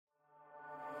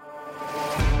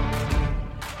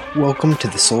Welcome to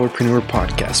the Solarpreneur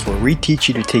Podcast, where we teach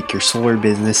you to take your solar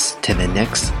business to the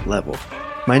next level.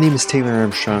 My name is Taylor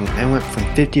Armstrong. I went from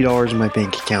 $50 in my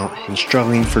bank account and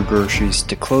struggling for groceries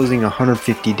to closing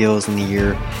 150 deals in a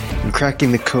year and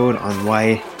cracking the code on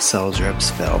why sales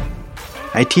reps fail.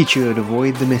 I teach you how to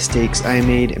avoid the mistakes I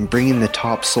made and bring in the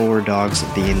top solar dogs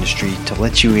of the industry to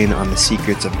let you in on the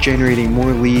secrets of generating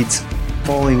more leads,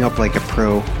 following up like a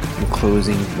pro, and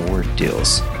closing more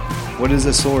deals. What is a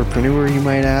solarpreneur, you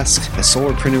might ask? A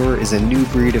solarpreneur is a new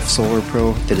breed of solar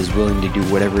pro that is willing to do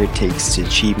whatever it takes to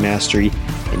achieve mastery,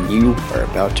 and you are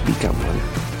about to become one.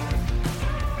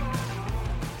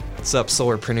 What's up,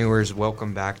 solarpreneurs?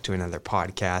 Welcome back to another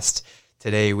podcast.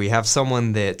 Today we have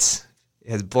someone that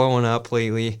has blown up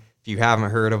lately. If you haven't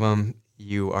heard of him,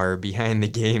 you are behind the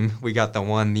game. We got the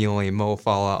one, the only Moe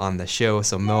Falah on the show.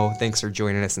 So Mo, thanks for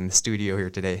joining us in the studio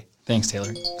here today. Thanks, Taylor.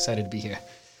 Excited to be here.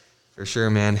 For sure,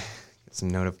 man. Some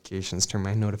notifications. Turn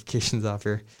my notifications off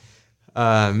here.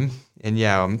 And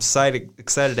yeah, I'm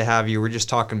excited to have you. We're just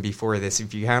talking before this.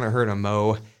 If you haven't heard of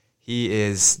Mo, he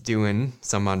is doing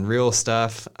some unreal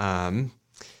stuff.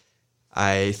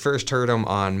 I first heard him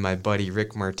on my buddy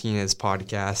Rick Martinez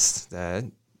podcast,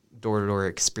 the Door-to-Door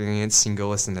Experience. You can go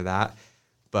listen to that.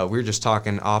 But we were just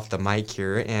talking off the mic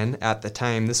here. And at the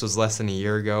time, this was less than a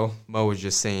year ago, Mo was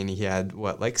just saying he had,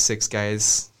 like 6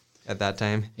 guys at that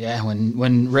time? Yeah,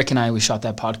 when Rick and I, we shot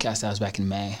that podcast, that was back in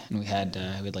May, and we had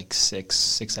like six,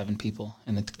 7 people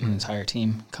in the entire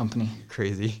team, company.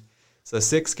 Crazy. So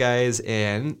 6 guys,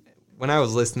 and when I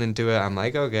was listening to it, I'm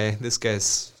like, okay, this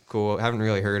guy's cool. I haven't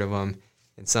really heard of him.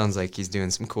 It sounds like he's doing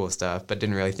some cool stuff, but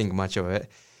didn't really think much of it.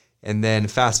 And then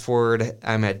fast forward,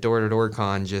 I'm at Door-to-Door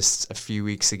Con just a few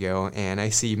weeks ago, and I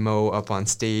see Mo up on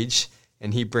stage,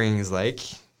 and he brings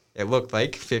it looked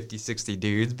like 50, 60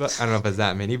 dudes, but I don't know if it's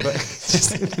that many, but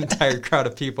just an entire crowd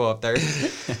of people up there.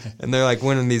 And they're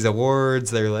winning these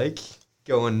awards. They're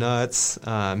going nuts.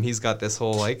 He's got this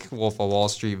whole Wolf of Wall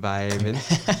Street vibe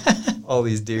and all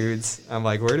these dudes. I'm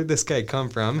like, where did this guy come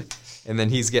from? And then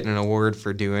he's getting an award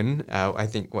for doing, I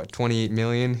think, 28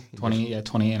 million? 28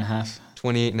 and a half.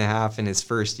 28 and a half in his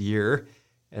first year.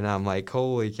 And I'm like,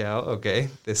 holy cow, okay,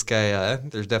 this guy,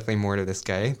 there's definitely more to this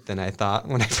guy than I thought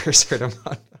when I first heard him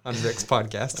on Rick's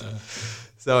podcast.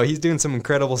 So he's doing some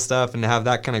incredible stuff, and to have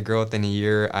that kind of growth in a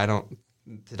year,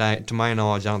 to my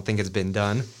knowledge, I don't think it's been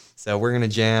done. So we're going to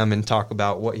jam and talk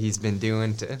about what he's been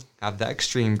doing to have that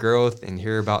extreme growth and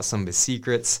hear about some of his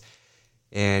secrets.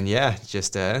 And yeah,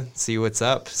 just see what's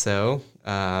up. So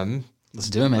let's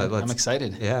do it, man. I'm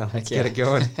excited. Yeah, let's get it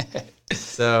going.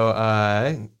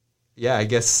 So yeah, I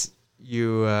guess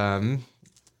you, I'm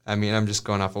just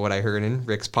going off of what I heard in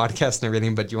Rick's podcast and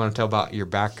everything, but do you want to tell about your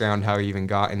background, how you even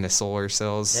got into solar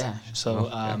sales? Yeah, so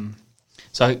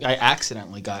I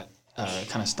accidentally got,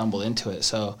 kind of stumbled into it.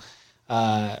 So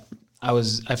I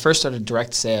first started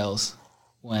direct sales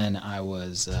when I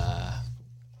was,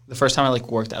 the first time I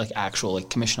worked at actual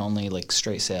commission only,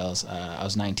 straight sales. I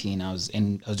was 19, I was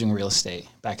doing real estate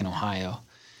back in Ohio.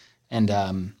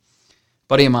 And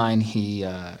buddy of mine, he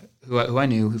who I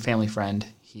knew, family friend,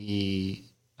 he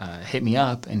hit me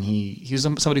up, and he was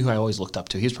somebody who I always looked up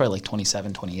to. He was probably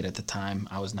 27, 28 at the time.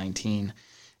 I was 19.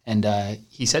 And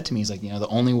he said to me, he's like, the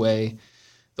only way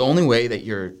that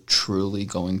you're truly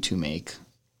going to make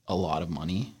a lot of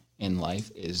money in life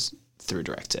is through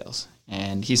direct sales.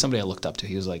 And he's somebody I looked up to.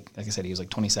 He was like I said, he was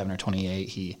 27 or 28.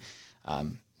 He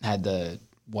had the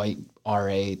white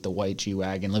R8, the white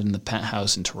G-Wagon, lived in the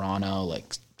penthouse in Toronto,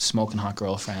 smoking hot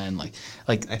girlfriend,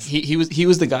 he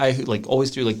was the guy who always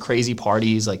threw crazy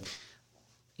parties, Great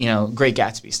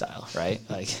Gatsby style, right?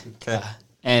 Okay.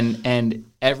 And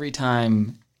every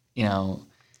time, he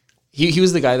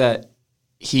was the guy that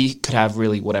he could have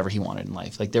really whatever he wanted in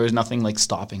life. There was nothing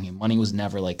stopping him. Money was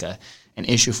never an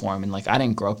issue for him, and I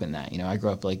didn't grow up in that. I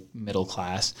grew up middle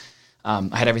class.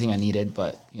 I had everything I needed,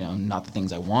 but not the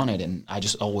things I wanted, and I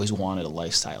just always wanted a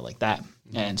lifestyle like that.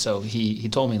 And so he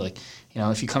told me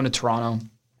if you come to Toronto,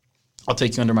 I'll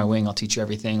take you under my wing. I'll teach you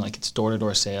everything. It's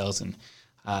door-to-door sales, and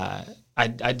I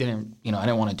didn't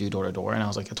want to do door-to-door, and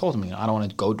I told him I don't want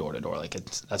to go door-to-door.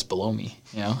 That's below me.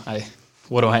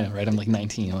 What do I know, right? I'm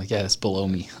 19. I'm yeah, it's below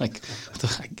me. I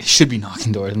should be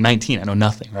knocking doors. I'm 19. I know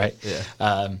nothing, right?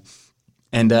 Yeah.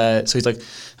 So he's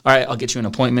all right, I'll get you in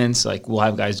appointments. We'll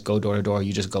have guys go door to door.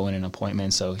 You just go in an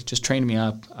appointment. So he just trained me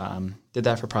up. Did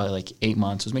that for probably 8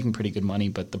 months. Was making pretty good money,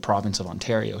 but the province of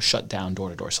Ontario shut down door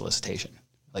to door solicitation.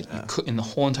 You could, in the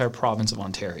whole entire province of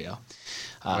Ontario.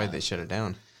 Why did they shut it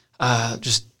down?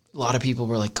 Just a lot of people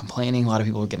were complaining. A lot of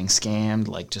people were getting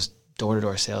scammed. Just door to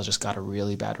door sales just got a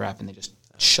really bad rap, and they just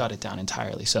shut it down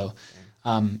entirely. So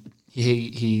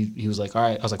He was like, all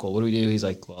right. I was like, well, what do we do? He's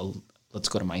like, well, let's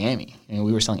go to Miami. And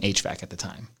we were selling HVAC at the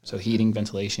time. So heating,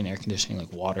 ventilation, air conditioning,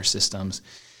 like water systems.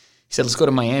 He said, let's go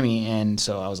to Miami. And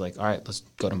so I was like, all right, let's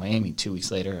go to Miami. 2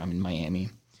 weeks later, I'm in Miami.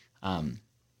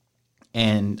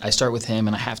 And I start with him,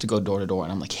 and I have to go door to door,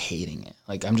 and I'm like hating it.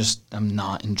 Like I'm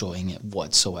not enjoying it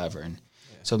whatsoever. And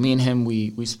so me and him,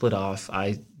 we split off.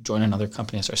 I joined another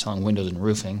company. I started selling windows and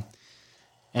roofing.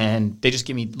 And they just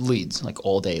give me leads, like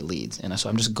all-day leads. And so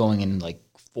I'm just going in like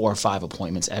 4 or 5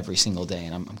 appointments every single day,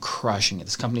 and I'm crushing it.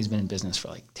 This company's been in business for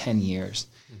like 10 years.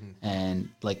 Mm-hmm. And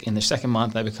like in the second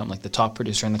month, I become like the top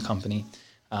producer in the company,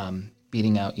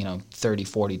 beating out, 30,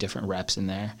 40 different reps in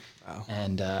there. Wow.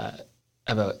 And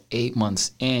about 8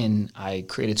 months in, I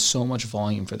created so much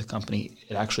volume for the company,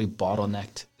 it actually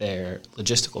bottlenecked their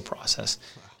logistical process.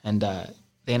 Wow. And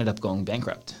they ended up going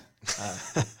bankrupt.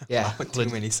 Too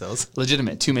many sales.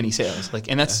 Legitimate, too many sales.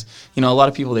 Like, and that's a lot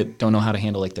of people that don't know how to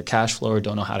handle like their cash flow, or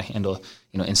don't know how to handle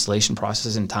installation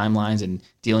processes and timelines and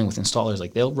dealing with installers.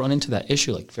 Like they'll run into that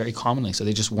issue like very commonly. So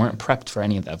they just weren't prepped for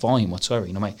any of that volume whatsoever.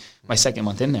 My second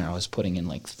month in there, I was putting in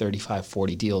like 35,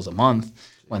 40 deals a month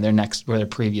when their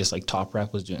previous like top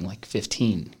rep was doing like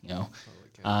 15.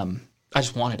 I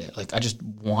just wanted it. Like I just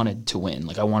wanted to win.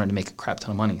 Like I wanted to make a crap ton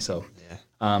of money. So.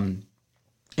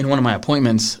 In one of my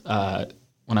appointments,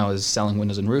 when I was selling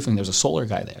windows and roofing, there was a solar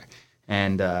guy there.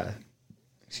 And,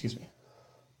 excuse me.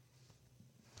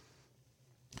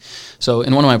 So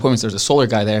in one of my appointments, there was a solar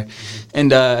guy there.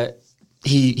 Mm-hmm. And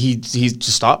he just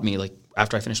stopped me, like,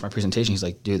 after I finished my presentation. He's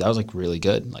like, dude, that was, like, really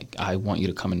good. Like, I want you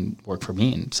to come and work for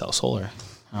me and sell solar.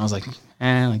 And I was like,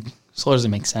 solar doesn't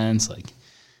make sense.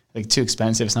 Like too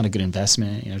expensive. It's not a good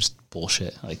investment. Just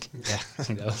bullshit. Like,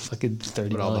 fucking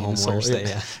 $30 all the homework.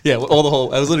 Yeah, all the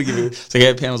whole. I was literally giving. It's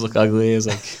like, panels look ugly. It's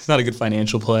like it's not a good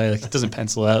financial play. Like it doesn't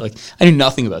pencil out. Like I knew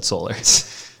nothing about solar.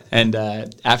 And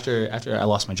after I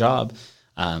lost my job,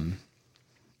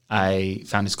 I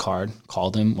found his card,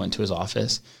 called him, went to his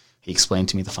office. He explained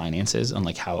to me the finances on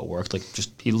like how it worked. Like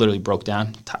he literally broke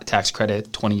down tax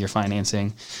credit, 20-year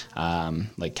financing,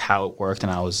 like how it worked.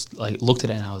 And I was like, looked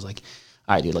at it and I was like,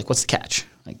 all right, dude, like, what's the catch?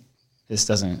 Like, there's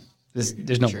no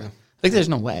way. Like, there's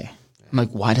no way. I'm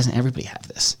like, why doesn't everybody have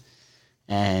this?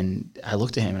 And I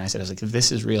looked at him and I said, if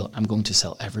this is real, I'm going to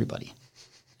sell everybody.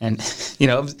 And,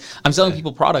 I'm selling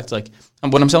people products. Like,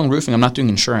 when I'm selling roofing, I'm not doing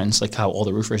insurance like how all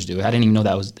the roofers do. I didn't even know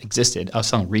that existed. I was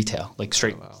selling retail, like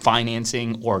straight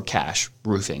financing or cash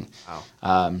roofing.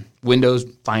 Wow. Windows,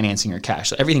 financing or cash.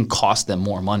 So everything cost them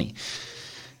more money.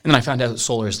 And then I found out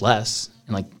solar is less,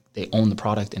 and like, they own the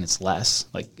product and it's less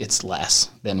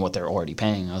than what they're already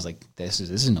paying. I was like, this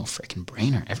is no freaking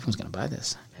brainer. Everyone's going to buy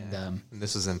this. Yeah. And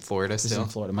this was in Florida still? This is in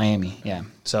Florida, Miami, yeah.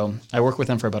 So I worked with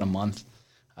them for about a month.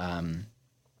 And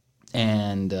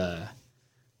I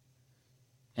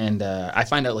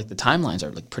find out like the timelines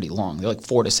are like pretty long. They're like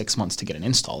 4 to 6 months to get an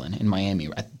install in Miami.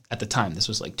 At the time, this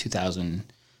was like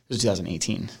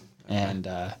 2018. Okay. And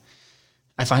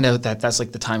I find out that that's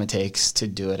like the time it takes to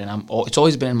do it. And it's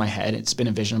always been in my head. It's been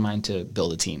a vision of mine to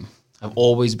build a team. I've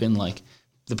always been like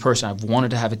the person. I've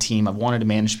wanted to have a team. I've wanted to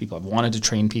manage people. I've wanted to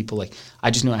train people. Like I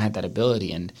just knew I had that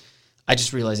ability. And I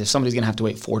just realized if somebody's going to have to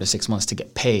wait 4 to 6 months to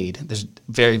get paid, there's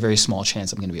very, very small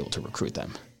chance I'm going to be able to recruit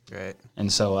them. Right.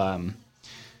 And so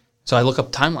I look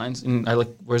up timelines and I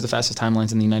look, where's the fastest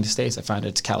timelines in the United States? I found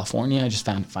it's California. I just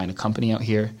find a company out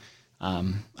here.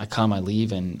 I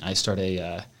leave and I start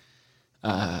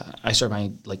I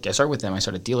start with them. I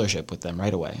start a dealership with them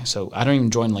right away. So I don't even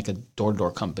join like a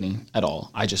door-to-door company at all.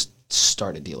 I just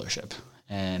start a dealership.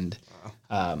 And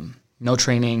no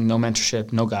training, no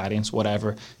mentorship, no guidance,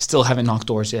 whatever. Still haven't knocked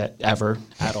doors yet, ever,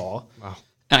 at all. Wow.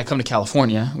 And I come to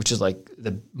California, which is like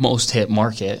the most hit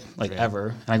market ever.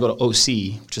 And I go to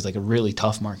OC, which is like a really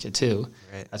tough market too.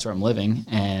 Right. That's where I'm living.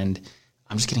 And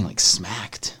I'm just getting like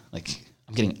smacked. Like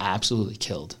I'm getting absolutely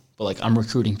killed. But like I'm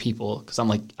recruiting people because I'm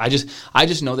like I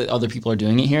just know that other people are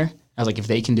doing it here. I was like, if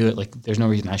they can do it, like there's no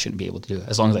reason I shouldn't be able to do it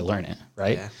as long as I learn it,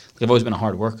 right? Yeah. Like, I've always been a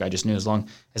hard worker. I just knew as long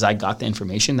as I got the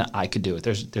information that I could do it.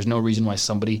 There's no reason why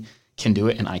somebody can do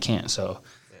it and I can't. So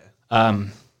I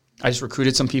just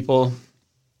recruited some people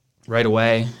right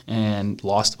away and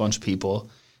lost a bunch of people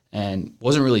and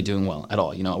wasn't really doing well at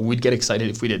all. We'd get excited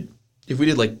if we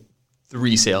did like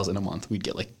 3 sales in a month, we'd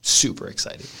get like super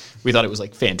excited. We thought it was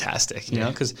like fantastic, you know,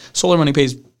 because solar money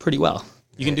pays pretty well.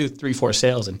 You can do 3-4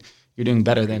 sales and you're doing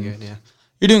better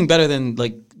you're doing better than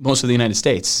like most of the United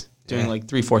States doing like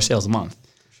 3-4 sales a month.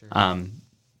 Sure.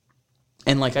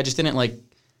 And like, I just didn't like,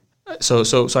 so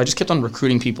I just kept on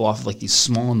recruiting people off of like these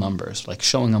small numbers, like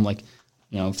showing them like,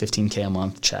 $15K a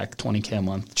month check, $20K a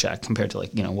month check compared to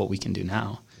like, what we can do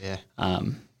now. Yeah.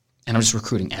 I'm just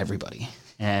recruiting everybody.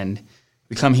 And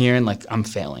we come here and like I'm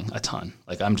failing a ton.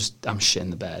 Like I'm shit in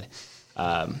the bed.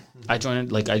 I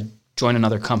joined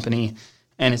another company,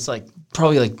 and it's like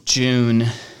probably like June.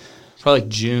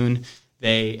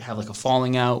 They have like a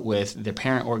falling out with their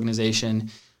parent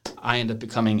organization. I end up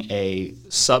becoming a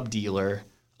sub dealer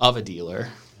of a dealer. Okay.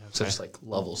 So just like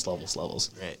levels.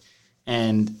 Right.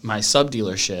 And my sub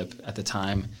dealership at the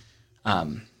time,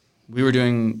 we were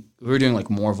doing like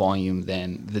more volume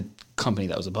than the company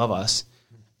that was above us.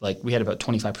 Like we had about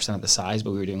 25% of the size,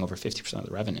 but we were doing over 50% of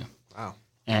the revenue. Wow.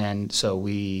 And so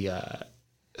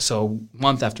so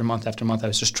month after month after month, I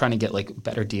was just trying to get like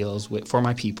better deals for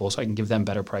my people, so I can give them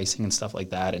better pricing and stuff like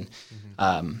that. And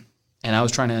and I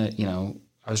was trying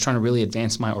to really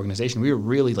advance my organization. We were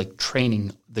really like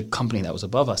training the company that was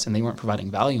above us, and they weren't providing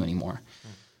value anymore.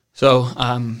 So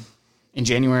in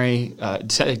January,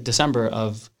 December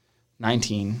of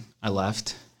 19, I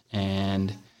left,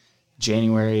 and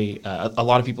January, a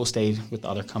lot of people stayed with the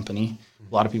other company.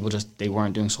 A lot of people they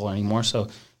weren't doing solar anymore. So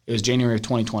it was January of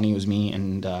 2020. It was me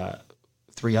and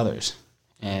 3 others,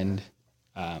 and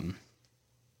then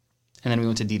we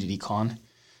went to D2D Con,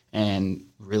 and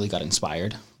really got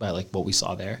inspired by like what we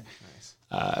saw there.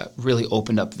 Nice. Really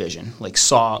opened up vision. We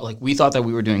thought that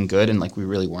we were doing good, and like we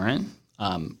really weren't.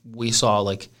 We saw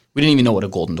like we didn't even know what a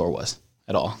golden door was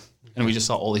at all, and we just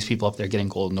saw all these people up there getting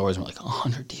golden doors, and we're like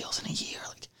 100 deals in a year.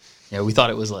 We thought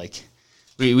it was like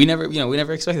we never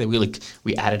expected that.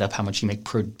 We added up how much you make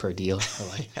per deal,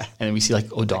 and then we see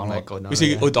like O'Donnell. We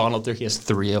see O'Donnell there. He has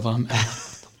 3 of them.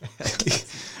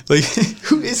 Like,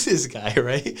 who is this guy,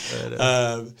 right?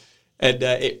 And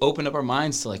it opened up our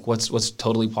minds to like what's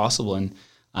totally possible. And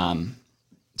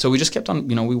so we just kept on.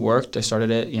 We worked. I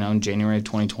started it in January of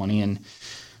 2020, and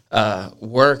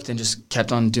worked and just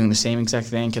kept on doing the same exact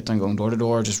thing. Kept on going door to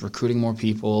door, just recruiting more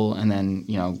people. And then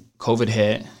COVID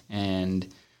hit, and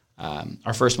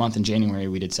our first month in January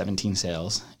we did 17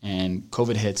 sales, and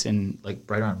COVID hits in like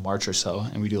right around March or so,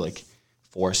 and we do like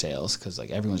 4 sales because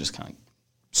like everyone's just kind of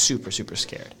super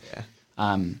scared. Yeah.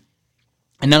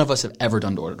 And none of us have ever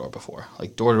done door to door before.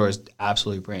 Like door to door is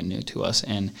absolutely brand new to us,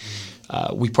 and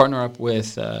we partner up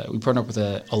with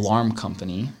an alarm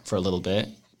company for a little bit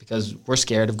because we're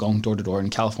scared of going door to door. In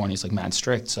California, it's like mad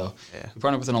strict. So we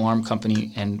partner up with an alarm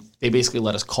company, and they basically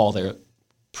let us call their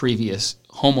previous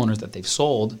homeowners that they've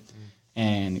sold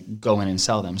and go in and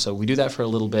sell them. So we do that for a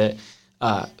little bit.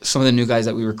 Some of the new guys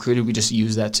that we recruited, we just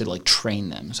use that to like train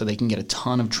them so they can get a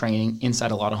ton of training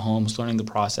inside a lot of homes, learning the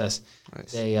process.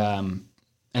 Nice.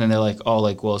 And then they're like, oh,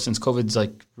 like, well, since COVID's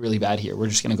like really bad here, we're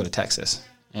just going to go to Texas.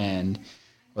 And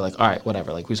we're like, all right,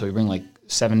 whatever. Like so we bring like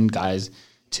 7 guys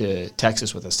to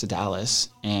Texas with us to Dallas,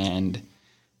 and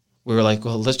we were like,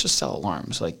 well, let's just sell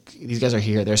alarms. Like these guys are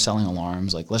here, they're selling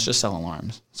alarms. Like let's just sell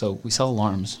alarms. So we sell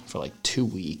alarms for like 2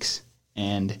 weeks,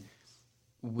 and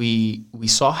we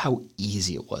saw how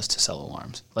easy it was to sell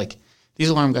alarms. Like these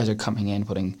alarm guys are coming in,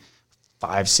 putting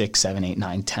 5, 6, 7, 8,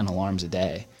 9, 10 alarms a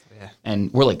day. Yeah.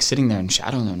 And we're like sitting there and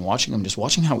shadowing them and watching them, just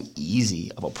watching how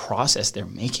easy of a process they're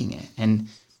making it. And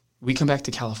we come back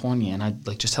to California, and I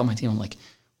like just tell my team, I'm like,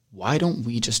 why don't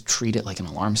we just treat it like an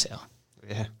alarm sale?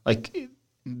 Yeah. Like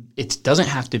it doesn't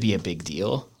have to be a big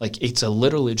deal. Like it's a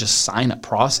literally just sign up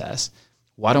process.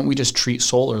 Why don't we just treat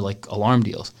solar like alarm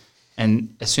deals?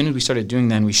 And as soon as we started doing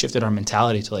that, and we shifted our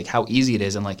mentality to like how easy it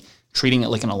is and like treating it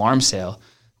like an alarm sale,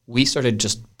 we started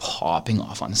just popping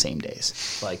off on the same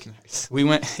days. Like nice. we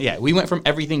went from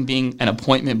everything being an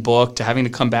appointment book to having to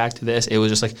come back to this. It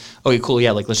was just like, okay, cool.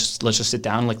 Yeah. Like let's just sit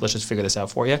down. Like, let's just figure this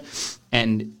out for you.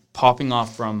 And popping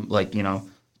off from like,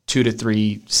 2 to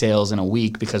 3 sales in a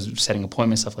week because of setting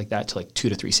appointments, stuff like that, to like 2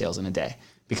 to 3 sales in a day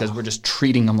because we're just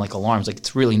treating them like alarms. Like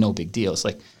it's really no big deal. It's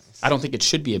like, I don't think it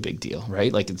should be a big deal,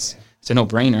 right? Like it's a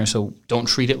no-brainer. So don't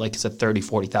treat it like it's a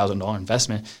 $30,000, $40,000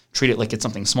 investment. Treat it like it's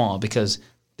something small because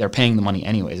they're paying the money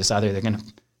anyways. It's either they're going to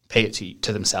pay it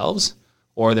to themselves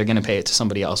or they're going to pay it to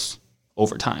somebody else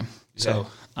over time. Yeah.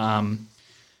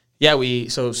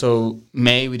 So, so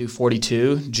May we do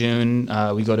 42. June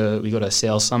we go to a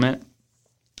sales summit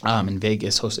in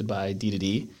Vegas hosted by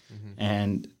D2D. Mm-hmm.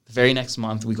 And the very next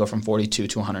month we go from 42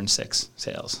 to 106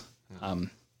 sales.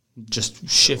 Just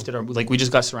shifted we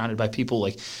just got surrounded by people.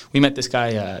 Like we met this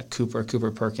guy, Cooper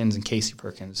Perkins and Casey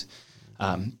Perkins.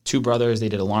 2 brothers, they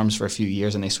did alarms for a few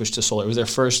years and they switched to solar. It was their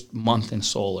first month in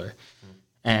solar.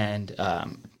 And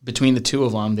between the 2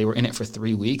 of them, they were in it for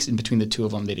 3 weeks. And between the 2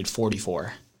 of them, they did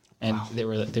 44. And wow.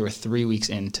 They were 3 weeks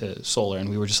into solar. And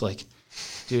we were just like,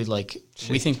 dude, like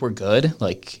we think we're good.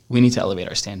 Like we need to elevate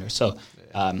our standards. So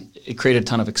it created a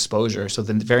ton of exposure. So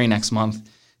the very next month,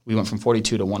 we went from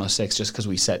 42 to 106 just because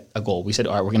we set a goal. We said,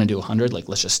 all right, we're going to do 100. Like,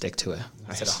 let's just stick to it.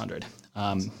 I said 100.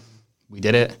 We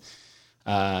did it.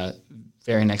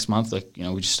 Very next month, like, you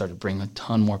know, we just started bringing a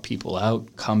ton more people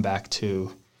out, come back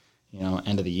to, you know,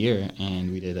 end of the year.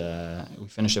 And we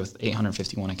finished it with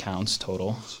 851 accounts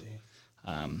total.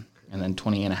 And then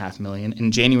 20.5 million.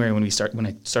 In January, when I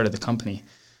started the company,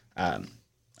 I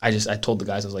told the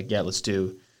guys, I was like, let's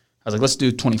do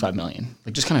 25 million.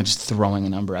 Like, just kind of just throwing a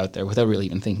number out there without really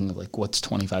even thinking of like, what's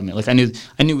 25 million? Like,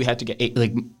 I knew we had to get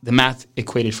the math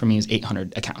equated for me is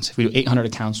 800 accounts. If we do 800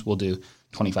 accounts, we'll do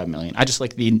 25 million. I just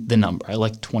like the number. I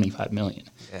like 25 million.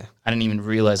 Yeah. I didn't even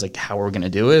realize like how we're going to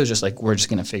do it. It was just like, we're just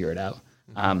going to figure it out.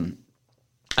 I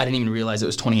didn't even realize it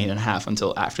was 28.5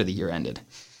 until after the year ended.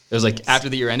 It was like after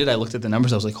the year ended, I looked at the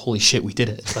numbers. I was like, holy shit, we did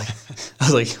it. Like, I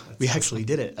was like, we actually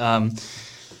did it. So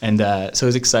it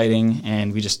was exciting,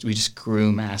 and we just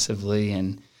grew massively,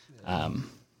 and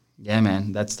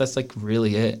man, that's like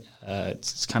really it.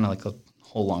 It's kind of like a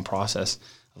whole long process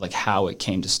of like how it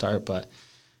came to start, but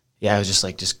yeah, I was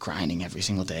just grinding every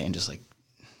single day and just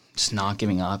not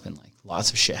giving up, and like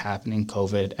lots of shit happening,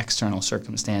 COVID, external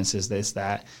circumstances, this,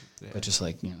 that, but just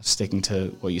like, you know, sticking to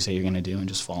what you say you're going to do and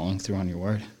just following through on your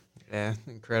word. Yeah,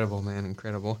 incredible, man,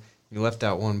 incredible. You left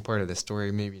out one part of the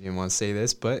story. Maybe you didn't want to say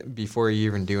this, but before you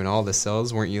even doing all the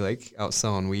sales, weren't you like out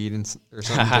selling weed or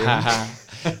something? I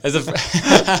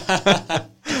thought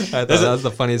that was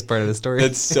the funniest part of the story.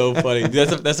 That's so funny.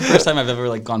 That's the first time I've ever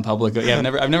like gone public. Yeah,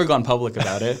 I've never gone public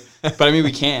about it. But I mean,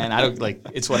 we can. I don't like.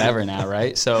 It's whatever now,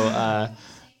 right? So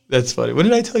that's funny. When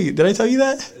did I tell you? Did I tell you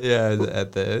that? Yeah,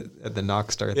 at the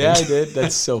Knockstar thing. Yeah, I did.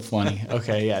 That's so funny.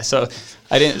 Okay, yeah. So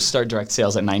I didn't start direct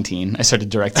sales at 19. I started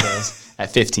direct sales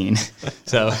at 15.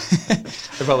 So I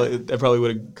probably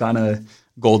would have gone a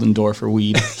golden door for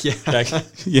weed. Yeah. Back,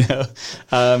 you know.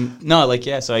 No, like,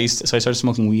 yeah. So I started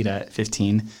smoking weed at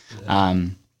 15. Yeah.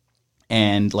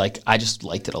 And like, I just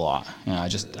liked it a lot. You know, I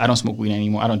don't smoke weed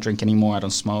anymore. I don't drink anymore. I don't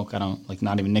smoke. I don't like,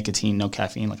 not even nicotine, no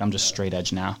caffeine. Like, I'm just straight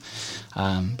edge now.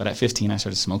 But at 15, I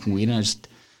started smoking weed, and I just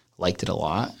liked it a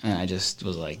lot. And I just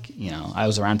was like, you know, I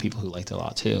was around people who liked it a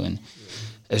lot too. And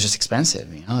it was just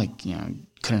expensive, you know, like, you know,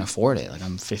 couldn't afford it. Like,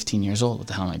 I'm 15 years old. What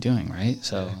the hell am I doing? Right.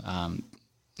 So,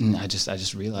 I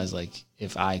just realized, like,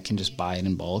 if I can just buy it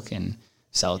in bulk and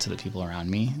sell it to the people around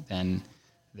me, then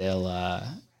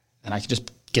then I could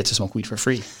just get to smoke weed for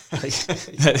free. Like,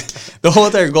 the whole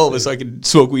entire goal was so I could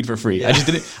smoke weed for free. Yeah.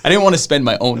 I didn't want to spend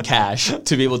my own cash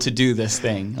to be able to do this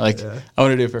thing. Like, I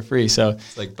wanted to do it for free. So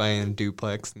it's like buying a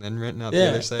duplex and then renting out the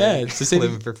other side. Yeah, it's the same,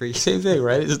 living for free. Same thing,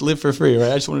 right? Just live for free,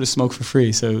 right? I just wanted to smoke for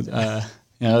free. So,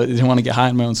 you know, I didn't want to get high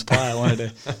on my own supply. I wanted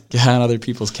to get high on other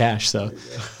people's cash. So,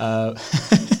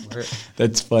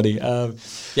 that's funny.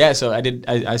 Yeah, so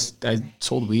I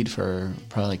sold weed for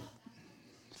probably like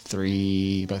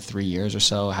about 3 years or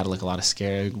so. I had like a lot of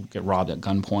scare, get robbed at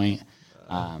gunpoint.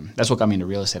 That's what got me into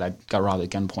real estate. I got robbed at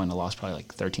gunpoint. I lost probably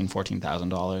like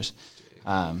 $13,000-$14,000.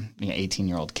 Being an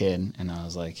 18-year-old kid, and I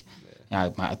was like, I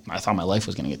thought my life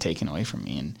was going to get taken away from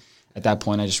me. And at that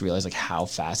point, I just realized like how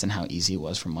fast and how easy it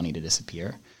was for money to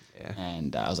disappear. Yeah.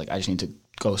 And I was like, I just need to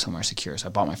go somewhere secure. So I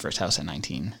bought my first house at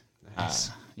 19.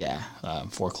 Nice.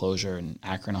 Foreclosure in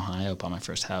Akron, Ohio. Bought my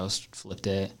first house, flipped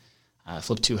it.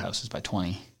 Flipped 2 houses by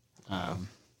 20.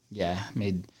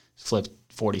 Flipped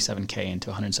 $47K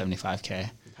into $175K.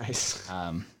 Nice.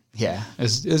 It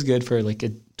was good for like a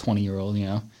 20-year-old, you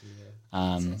know.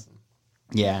 Awesome.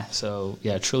 Yeah, so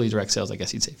yeah, truly direct sales, I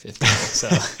guess you'd say 50. So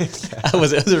I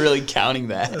wasn't really counting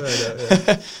that.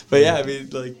 But yeah, I mean,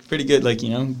 like, pretty good, like, you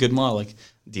know, good model, like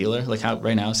dealer, like how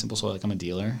right now Simple Soil, like I'm a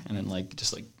dealer, and then like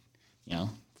just like, you know,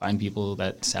 find people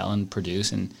that sell and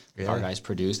produce, and our guys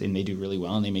produce, and they do really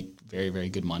well, and they make very, very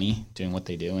good money doing what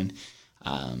they do. And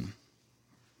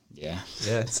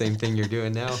same thing you're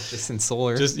doing now, just in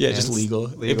solar. Just legal.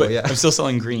 But I'm still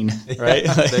selling green, right?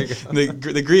 There you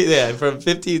go. The green, from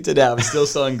 15 to now, I'm still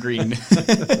selling green.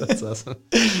 That's awesome.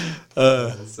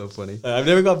 That's so funny. I've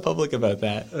never gone public about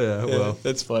that. Yeah, well,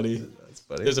 that's funny.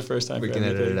 There's the first time we can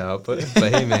edit it out, but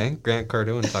hey, man, Grant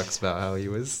Cardone talks about how he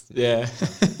was. Yeah,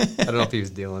 I don't know if he was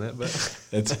dealing it, but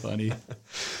that's funny.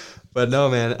 But no,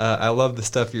 man, I love the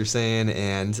stuff you're saying,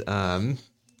 and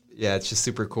it's just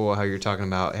super cool how you're talking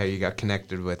about how you got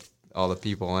connected with all the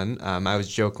people. And I was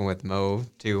joking with Mo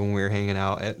too when we were hanging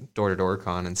out at Door to Door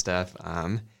Con and stuff.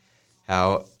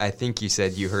 How I think you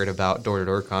said you heard about Door to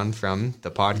Door Con from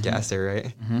the podcaster,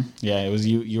 right? Mm-hmm. Yeah, it was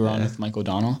you. You were on with Mike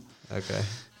O'Donnell. Okay.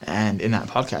 And in that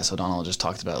podcast, O'Donnell just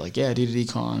talked about like, D2D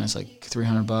Con, it's like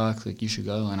 $300, like you should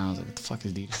go. And I was like, what the fuck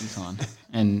is D2D Con?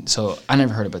 And so I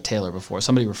never heard about Taylor before.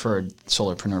 Somebody referred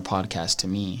Solarpreneur podcast to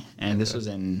me, and this was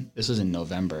in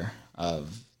November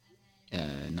of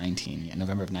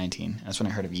November of 19. That's when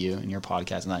I heard of you and your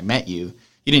podcast, and I met you.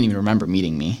 You didn't even remember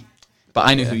meeting me, but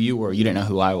I knew who you were. You didn't know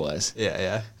who I was.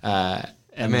 Yeah.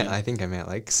 I think I met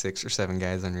like 6 or 7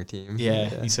 guys on your team.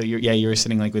 Yeah. So you were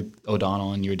sitting like with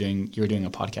O'Donnell, and you were doing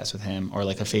a podcast with him, or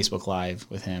like a Facebook Live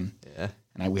with him. Yeah.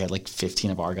 And we had like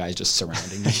 15 of our guys just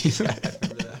surrounding me.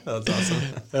 That was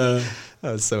awesome.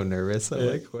 I was so nervous. I'm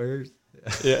like, where?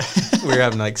 Yeah. We were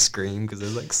having like scream because it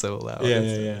was like so loud.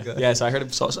 Yeah. So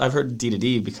I've heard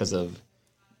D2D because of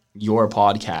your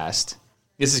podcast.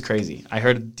 This is crazy. I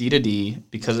heard D2D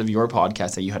because of your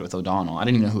podcast that you had with O'Donnell. I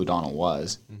didn't even know who O'Donnell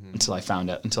was until I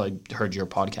heard your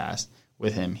podcast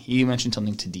with him. He mentioned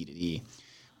something to D2D.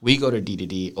 We go to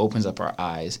D2D, opens up our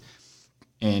eyes.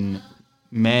 In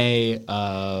May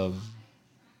of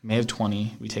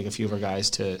 20, we take a few of our guys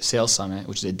to Sales Summit,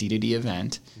 which is a D2D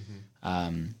event.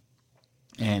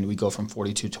 And we go from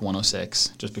 42 to 106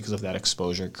 just because of that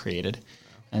exposure created.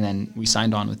 And then we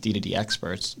signed on with D2D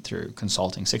experts through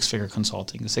consulting, 6-figure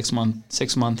consulting, the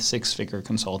 6-figure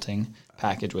consulting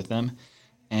package with them.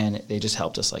 And they just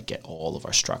helped us like get all of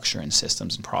our structure and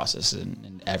systems and processes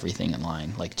and everything in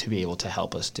line, like to be able to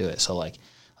help us do it. So like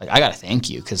I got to thank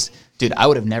you because, dude, I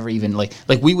would have never even like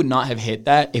we would not have hit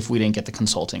that if we didn't get the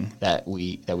consulting that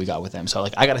we got with them. So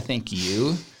like I got to thank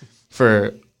you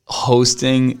for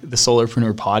hosting the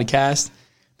Solarpreneur podcast,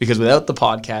 because without the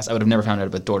podcast, I would have never found out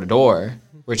about Door to Door,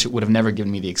 which would have never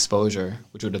given me the exposure,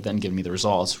 which would have then given me the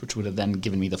results, which would have then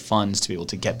given me the funds to be able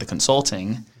to get the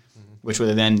consulting, which would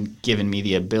have then given me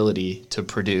the ability to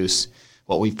produce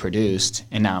what we've produced.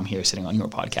 And now I'm here sitting on your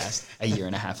podcast a year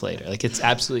and a half later. Like, it's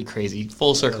absolutely crazy.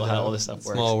 Full circle how all this stuff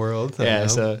works. Small world. Yeah.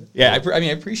 So yeah, I mean,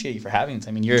 I appreciate you for having this.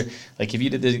 I mean, you're like,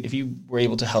 if you were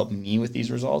able to help me with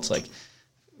these results, like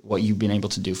what you've been able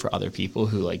to do for other people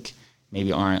who like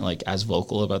maybe aren't like as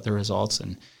vocal about the results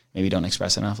and maybe don't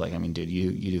express enough. Like, I mean, dude,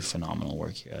 you do phenomenal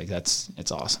work here. Like,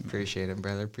 it's awesome. Appreciate it,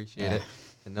 brother. Appreciate it.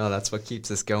 And no, that's what keeps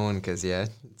us going because,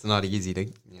 it's not easy to,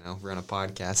 run a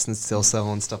podcast and still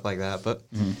sell and stuff like that. But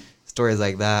stories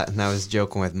like that, and I was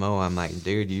joking with Mo, I'm like,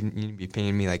 dude, you need to be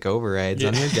paying me like overrides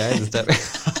on your guys and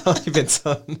stuff. You've been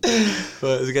selling.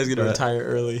 But this guy's going to retire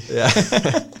early. Yeah.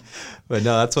 But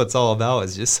no, that's what it's all about,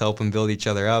 is just helping build each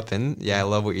other up. And I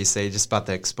love what you say just about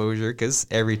the exposure, because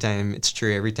every time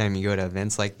you go to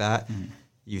events like that,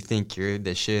 you think you're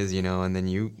the shiz, and then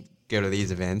you go to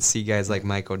these events, see guys like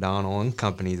Mike O'Donnell and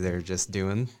companies that are just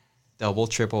doing double,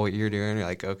 triple what you're doing. You're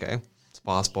like, okay, it's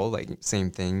possible. Like, same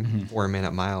thing,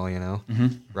 4-minute mile,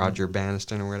 Roger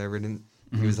Banniston or whatever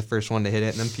he was the first one to hit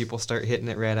it, and then people start hitting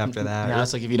it right after that. Yeah,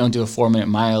 it's like if you don't do a 4-minute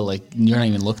mile, like, you're not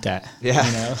even looked at. Yeah.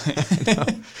 I know.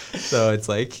 So it's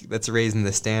like, that's raising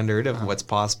the standard of what's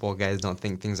possible. Guys don't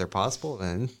think things are possible,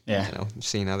 and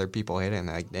seeing other people hit it, and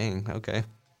they're like, dang, okay,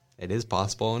 it is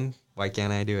possible, and why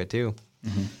can't I do it too?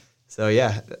 So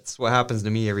that's what happens to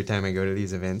me every time I go to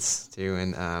these events too,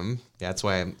 and that's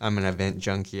why I'm an event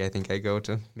junkie. I think I go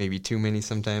to maybe too many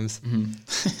sometimes,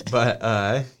 but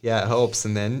it helps.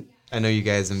 And then I know you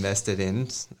guys invested in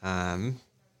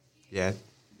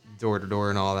door to door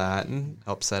and all that, and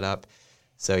help set up.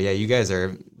 So you guys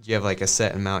do you have like a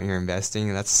set amount you're investing?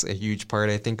 And that's a huge part,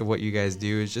 I think, of what you guys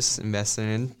do, is just investing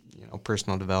in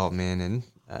personal development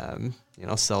and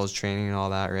sales training and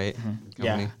all that, right?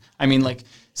 Yeah, I mean, like,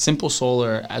 Simple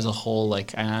Solar as a whole,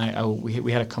 like,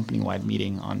 we had a company-wide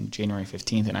meeting on January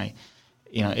 15th, and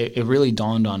it really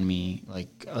dawned on me,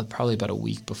 like, probably about a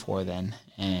week before then,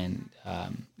 and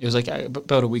it was like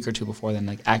about a week or two before then,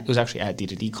 like, it was actually at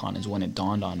D2D is when it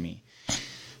dawned on me.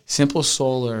 Simple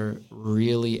Solar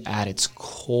really, at its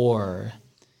core,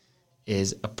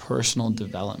 is a personal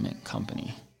development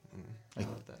company. Like,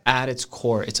 at its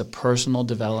core, it's a personal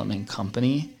development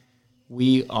company.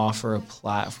 We offer a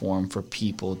platform for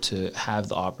people to have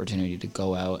the opportunity to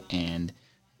go out and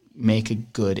make a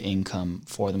good income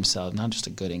for themselves. Not just a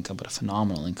good income, but a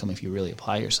phenomenal income if you really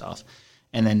apply yourself.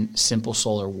 And then Simple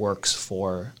Solar works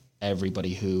for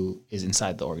everybody who is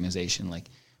inside the organization. Like,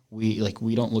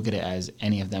 we don't look at it as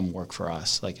any of them work for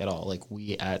us, like, at all. Like,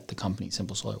 we at the company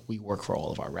Simple Solar, we work for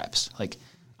all of our reps. Like,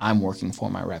 I'm working for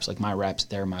my reps. Like, my reps,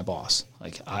 they're my boss.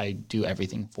 Like, I do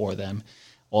everything for them.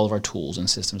 All of our tools and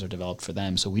systems are developed for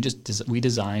them. So we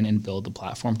design and build the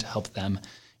platform to help them,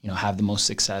 have the most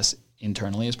success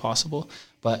internally as possible.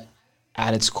 But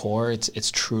at its core,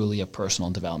 it's truly a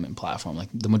personal development platform. Like,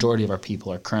 the majority of our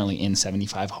people are currently in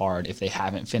 75 Hard if they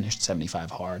haven't finished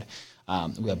 75 Hard.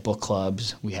 We have book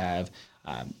clubs. We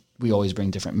always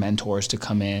bring different mentors to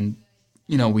come in.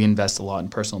 We invest a lot in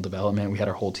personal development. We had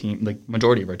our whole team, like,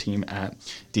 majority of our team at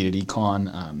D2D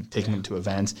Con, taking them to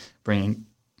events, bringing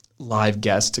live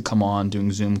guests to come on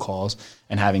doing Zoom calls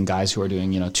and having guys who are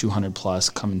doing, 200 plus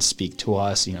come and speak to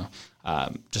us,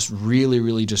 just really,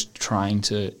 really just trying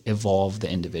to evolve the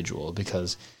individual,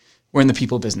 because we're in the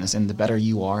people business, and the better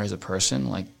you are as a person,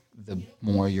 like the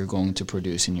more you're going to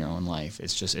produce in your own life.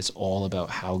 It's all about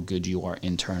how good you are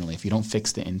internally. If you don't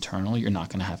fix the internal, you're not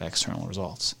going to have external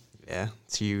results. Yeah,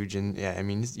 it's huge. And yeah, I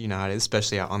mean, you know how it is,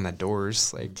 especially out on the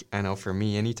doors. Like, I know for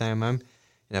me, anytime I'm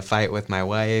in a fight with my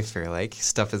wife or like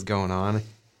stuff is going on,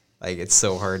 like it's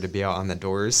so hard to be out on the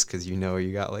doors because you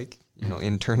got like,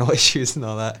 internal issues and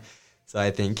all that. So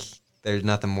I think there's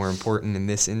nothing more important in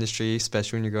this industry,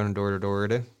 especially when you're going door to door,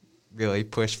 to really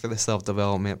push for the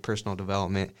self-development, personal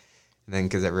development. And then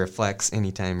because it reflects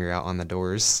anytime you're out on the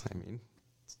doors. I mean,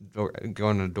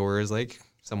 going to the door is like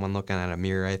someone looking at a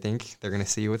mirror. I think they're going to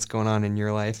see what's going on in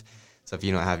your life. So if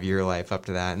you don't have your life up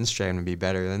to that and striving to be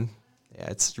better, then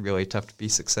yeah, it's really tough to be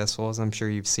successful, as I'm sure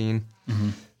you've seen. Mm-hmm.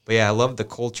 But yeah, I love the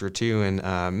culture too.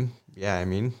 And yeah, I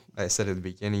mean, I said at the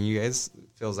beginning, you guys, it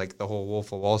feels like the whole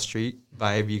Wolf of Wall Street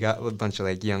vibe. You got a bunch of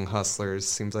like young hustlers.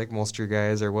 Seems like most of your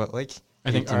guys are what, like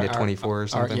 18 to 24 or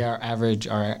something? Our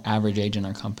average age in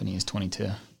our company is 22.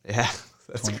 Yeah,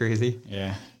 that's crazy.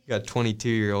 Yeah. You got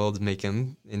 22-year-olds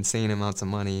making insane amounts of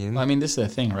money. Well, I mean, this is the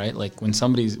thing, right? Like when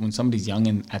somebody's young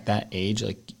and at that age,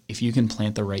 like if you can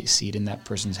plant the right seed in that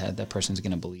person's head, that person's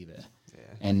going to believe it.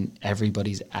 Yeah. And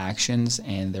everybody's actions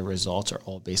and their results are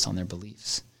all based on their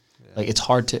beliefs. Yeah. Like it's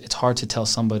hard to tell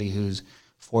somebody who's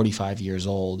 45 years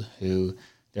old who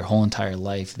their whole entire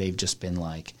life they've just been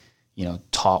like,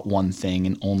 taught one thing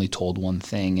and only told one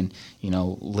thing and,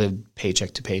 lived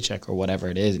paycheck to paycheck or whatever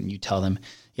it is. And you tell them,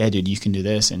 yeah, dude, you can do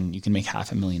this and you can make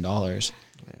 $500,000.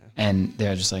 Yeah. And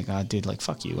they're just like, oh, dude, like,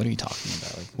 fuck you. What are you talking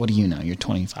about? Like, what do you know? You're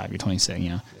 25, you're 26,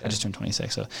 Yeah. I just turned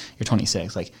 26, so you're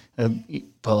 26. Like,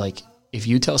 but like, if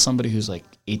you tell somebody who's like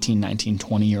 18, 19,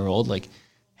 20-year-old, like,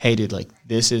 hey, dude, like,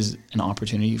 this is an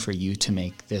opportunity for you to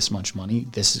make this much money.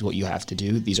 This is what you have to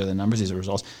do. These are the numbers. These are the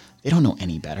results. They don't know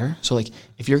any better. So, like,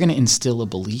 if you're going to instill a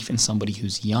belief in somebody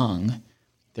who's young,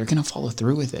 they're going to follow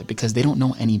through with it because they don't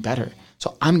know any better.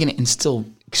 So I'm going to instill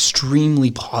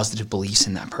extremely positive beliefs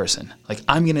in that person. Like,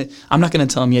 I'm not going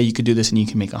to tell them, yeah, you could do this and you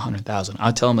can make 100,000.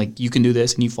 I'll tell them, like, you can do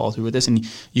this and you follow through with this and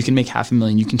you can make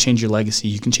 $500,000. You can change your legacy.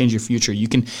 You can change your future. You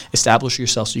can establish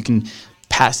yourself so you can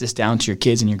pass this down to your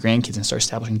kids and your grandkids and start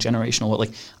establishing generational.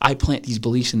 Like, I plant these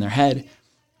beliefs in their head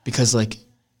because, like,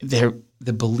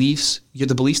 the beliefs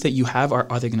that you have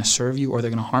are they going to serve you or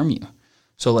they're going to harm you.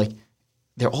 So, like,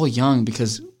 they're all young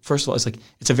because, first of all,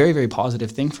 it's a very, very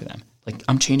positive thing for them. Like,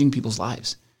 I'm changing people's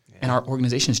lives. Yeah. And our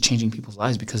organization is changing people's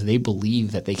lives because they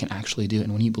believe that they can actually do it.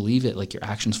 And when you believe it, like, your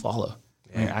actions follow.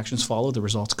 Yeah. When your actions follow, the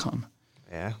results come.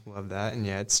 Yeah, love that. And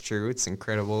yeah, it's true. It's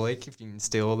incredible. Like, if you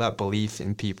instill that belief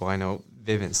in people, I know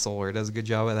Vivint Solar does a good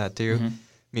job of that too. Mm-hmm.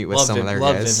 Meet with some of their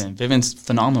guys. Vivint. Vivint's a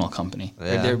phenomenal company.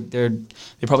 Yeah.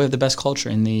 They probably have the best culture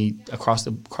across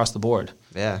the board.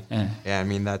 Yeah. I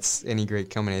mean, that's any great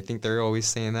company. I think they're always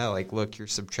saying that. Like, look, you're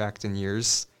subtracting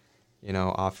years,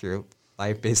 off your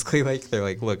life. Basically, like, they're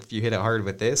like, look, if you hit it hard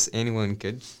with this, anyone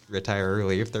could retire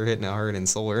early if they're hitting it hard in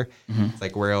solar. Mm-hmm. It's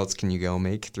like, where else can you go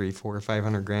make $300,000,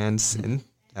 $400,000, $500,000 mm-hmm. and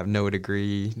have no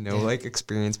degree, like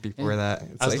experience before that?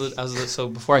 So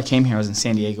before I came here, I was in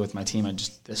San Diego with my team.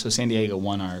 So San Diego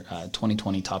won our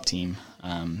 2020 top team.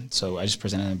 So I just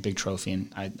presented a big trophy,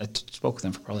 and I spoke with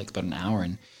them for probably like about an hour,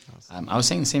 and I was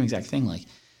saying the same exact thing. Like,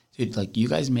 dude, like, you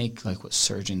guys make like what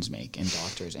surgeons make and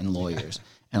doctors and lawyers.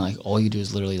 And, like, all you do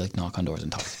is literally, like, knock on doors and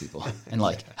talk to people and,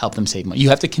 like, help them save money. You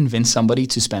have to convince somebody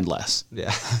to spend less.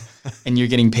 Yeah. And you're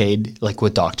getting paid, like,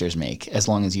 what doctors make as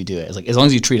long as you do it. It's like, as long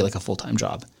as you treat it like a full-time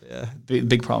job. Yeah.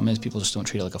 Big problem is people just don't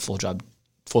treat it like a full-time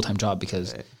job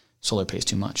because solar pays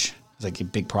too much. It's, like, a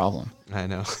big problem. I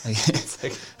know. Like, it's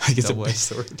a big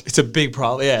sword. It's a big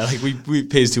problem. Yeah, like, we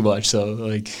pays too much. So,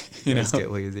 like, Let's get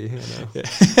lazy. I know. Yeah.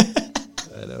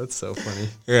 I know. It's so funny.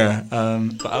 Yeah.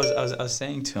 But I was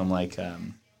saying to him, like,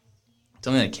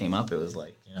 something that came up, it was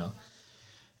like,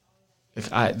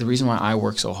 the reason why I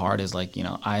work so hard is like,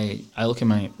 I look at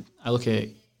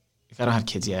if I don't have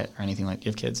kids yet or anything like,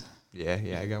 you have kids? Yeah,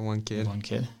 I got one kid. One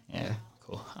kid? Yeah,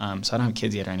 cool. So I don't have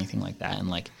kids yet or anything like that. And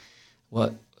like,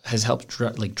 what has helped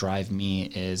drive me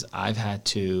is I've had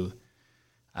to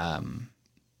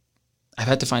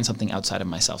find something outside of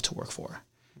myself to work for.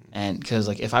 And because,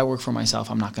 like, if I work for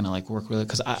myself, I'm not going to, like, work really,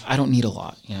 because I don't need a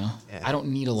lot, Yeah. I don't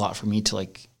need a lot for me to,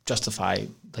 like, justify,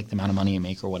 like, the amount of money I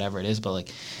make or whatever it is. But, like,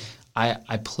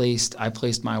 I placed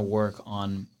my work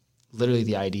on, literally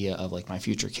the idea of like my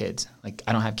future kids. Like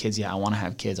I don't have kids yet. I want to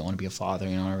have kids. I want to be a father.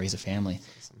 I want to raise a family.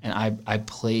 And I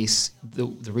place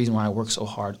the reason why I work so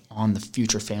hard on the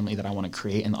future family that I want to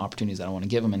create and the opportunities that I want to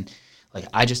give them. And like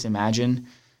I just imagine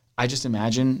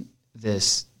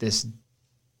this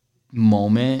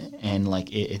moment, and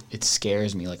like it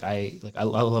scares me. Like I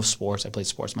love sports. I played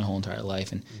sports my whole entire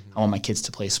life, and I want my kids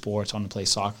to play sports. I want to play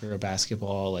soccer or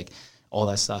basketball, like all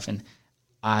that stuff. And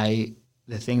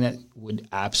the thing that would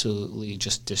absolutely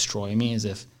just destroy me is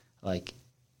if like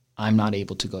I'm not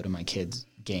able to go to my kids'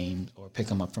 game or pick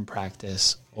them up from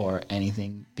practice or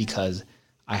anything because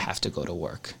I have to go to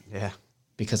work. Yeah.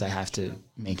 Because I have to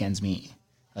make ends meet.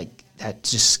 Like that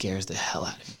just scares the hell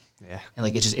out of me. Yeah. And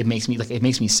like it makes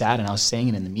me sad. And I was saying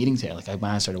it in the meeting today. Like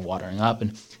my eyes started watering up,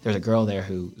 and there's a girl there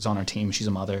who's on our team. She's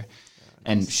a mother,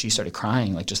 and she started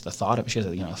crying. Like just the thought of it. She has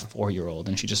a 4-year-old,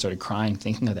 and she just started crying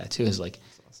thinking of that too. Is like,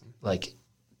 awesome. Like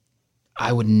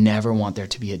I would never want there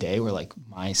to be a day where like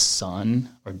my son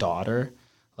or daughter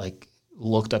like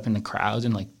looked up in the crowds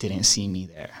and like didn't see me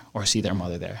there or see their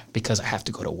mother there because I have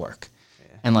to go to work.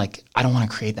 Yeah. And like I don't want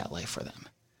to create that life for them.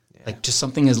 Yeah. Like just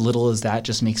something as little as that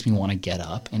just makes me want to get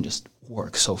up and just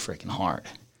work so freaking hard.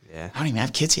 Yeah. I don't even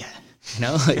have kids yet.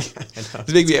 Like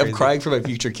it's making me I'm crying for my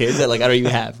future kids that like I don't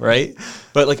even have, right?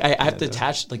 But like I have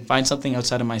to find something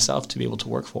outside of myself to be able to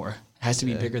work for. It has to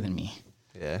be bigger than me.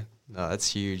 Yeah. No,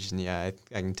 that's huge. And yeah,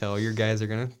 I can tell your guys are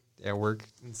going to work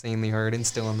insanely hard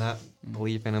instilling that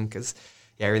belief in them, because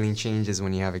everything changes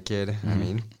when you have a kid. Mm-hmm. I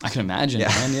mean, I can imagine,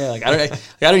 man. Yeah, like I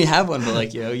don't even have one, but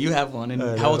like you have one.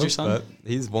 And how old's your son?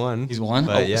 He's one. He's one.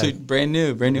 So brand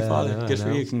new father. Good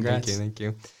for you. Congrats. Thank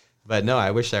you. But no,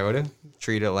 I wish I would have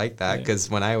treated it like that, because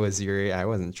when I was your age, I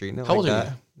wasn't treating it how like that. How old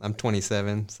are you? I'm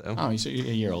 27. So. Oh, you're a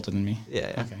year older than me.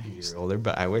 Yeah, okay. A year older.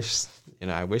 But I wish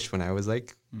when I was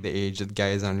like the age of the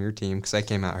guys on your team, because I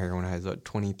came out here when I was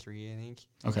 23, I think.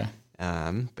 Okay.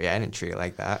 But yeah, I didn't treat it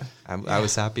like that. I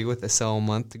was happy with a sell a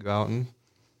month to go out and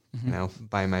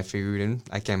buy my food, and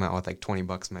I came out with like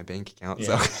 $20 in my bank account.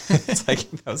 Yeah. So it's like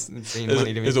that was insane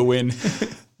money to me. It was a win.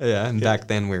 Yeah, and back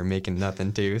then we were making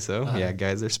nothing too. So yeah,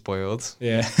 guys are spoiled.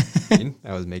 Yeah,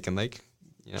 I was making like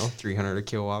 $300 a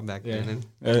kilowatt back then.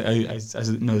 And I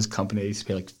know this company used to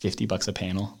pay like $50 a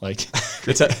panel. Like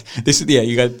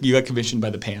you got commissioned by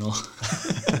the panel.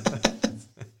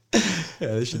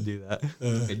 Yeah, they should do that.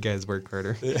 Good guys work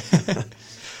harder.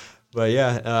 But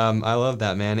yeah, I love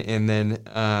that, man. And then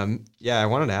I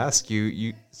wanted to ask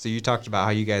you. So you talked about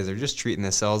how you guys are just treating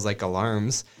the cells like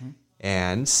alarms,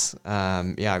 and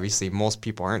obviously most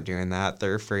people aren't doing that.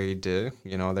 They're afraid to,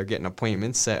 they're getting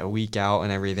appointments set a week out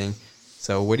and everything.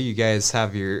 So what do you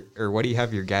have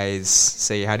your guys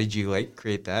say? How did you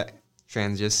create that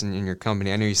transition in your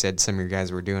company? I know you said some of your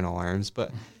guys were doing alarms,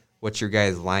 but what's your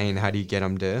guys' line? How do you get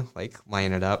them to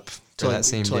line it up for that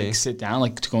same day? To sit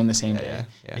down, to go in the same day.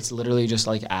 Yeah. It's literally just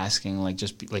asking,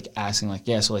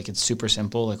 so it's super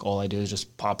simple. All I do is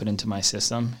just pop it into my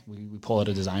system. We pull out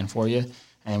a design for you,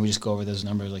 and we just go over those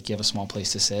numbers. You have a small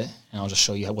place to sit, and I'll just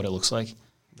show you what it looks like.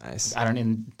 Nice. I don't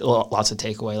need lots of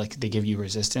takeaway. They give you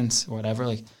resistance or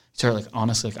whatever. Sir,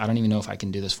 honestly, I don't even know if I can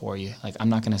do this for you. I'm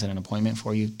not going to set an appointment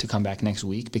for you to come back next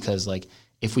week, because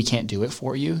if we can't do it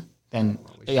for you, then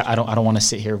I don't want to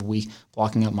sit here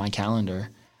blocking up my calendar.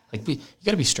 You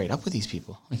got to be straight up with these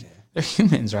people. They're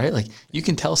humans, right? You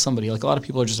can tell somebody. A lot of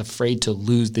people are just afraid to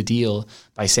lose the deal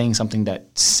by saying something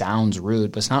that sounds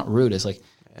rude, but it's not rude. It's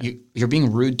you're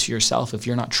being rude to yourself if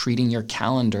you're not treating your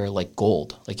calendar like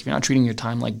gold. If you're not treating your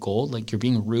time like gold, you're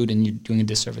being rude and you're doing a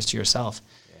disservice to yourself.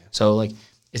 Yeah. So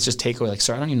it's just takeaway.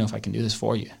 Sir, I don't even know if I can do this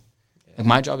for you. Yeah.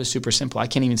 My job is super simple. I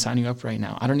can't even sign you up right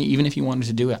now. I don't even if you wanted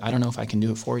to do it. I don't know if I can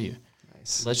do it for you.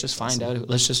 Nice. Let's just find out.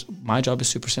 My job is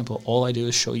super simple. All I do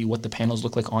is show you what the panels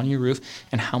look like on your roof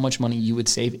and how much money you would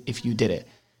save if you did it,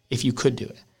 if you could do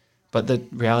it. But the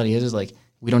reality is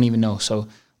we don't even know. So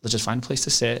let's just find a place to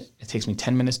sit. It takes me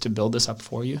 10 minutes to build this up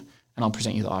for you, and I'll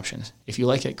present you the options. If you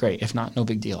like it, great. If not, no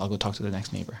big deal. I'll go talk to the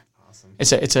next neighbor. Awesome.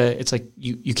 It's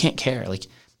you can't care.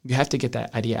 You have to get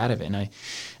that idea out of it.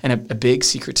 And a big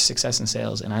secret to success in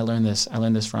sales, and I learned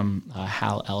this from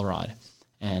Hal Elrod.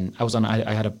 And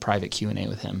I had a private Q&A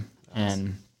with him. Nice.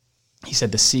 And he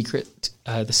said the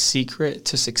secret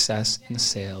to success in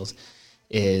sales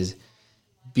is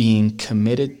being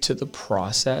committed to the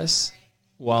process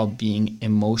while being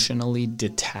emotionally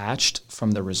detached from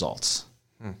the results.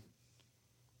 I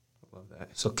love that.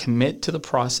 So commit to the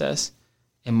process,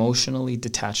 emotionally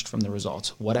detached from the results.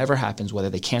 Whatever happens, whether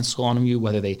they cancel on you,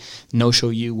 whether they no-show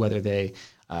you, whether they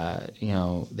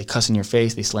they cuss in your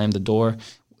face, they slam the door,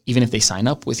 even if they sign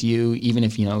up with you, even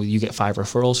if you get 5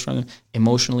 referrals from them,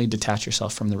 emotionally detach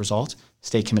yourself from the result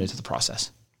stay committed to the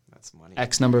process. That's money.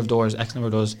 X number of doors,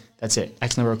 that's it.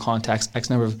 X number of contacts, X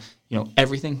number of,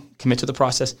 everything, commit to the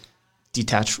process,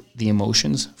 detach the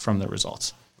emotions from the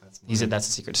results. He said that's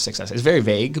the secret to success. It's very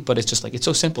vague, but it's just like, it's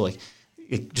so simple. Like,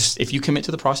 if you commit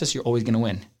to the process, you're always going to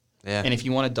win. Yeah. And if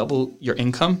you want to double your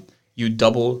income, you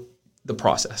double the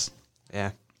process.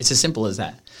 Yeah. It's as simple as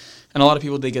that. And a lot of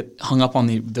people, they get hung up on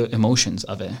the emotions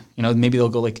of it. Maybe they'll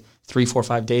go like 3, 4,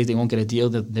 5 days, they won't get a deal.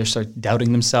 They start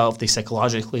doubting themselves. They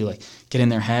psychologically like get in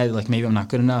their head, like maybe I'm not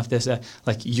good enough, this, that.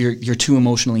 Like you're too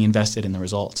emotionally invested in the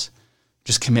results.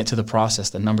 Just commit to the process.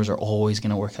 The numbers are always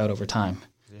going to work out over time.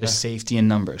 Yeah. There's safety in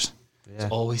numbers. Yeah.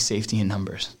 There's always safety in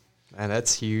numbers. And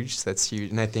that's huge. That's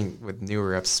huge. And I think with newer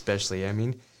reps especially, I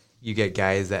mean, you get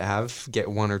guys that get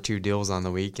 1 or 2 deals on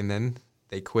the week and then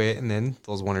they quit, and then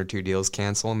those 1 or 2 deals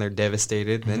cancel, and they're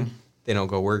devastated. Mm-hmm. Then they don't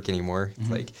go work anymore. It's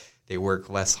like they work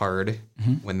less hard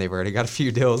when they've already got a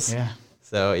few deals. Yeah.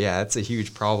 So yeah, that's a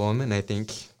huge problem, and I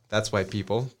think that's why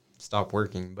people stop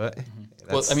working. But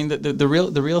well, I mean, the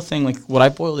real thing, like what I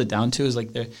boiled it down to, is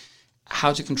like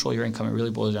how to control your income. It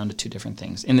really boils down to 2 different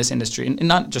things in this industry, and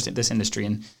not just in this industry,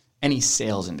 in any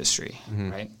sales industry,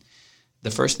 right?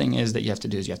 The first thing is that you have to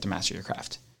do is you have to master your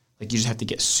craft. Like you just have to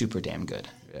get super damn good.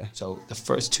 Yeah. So the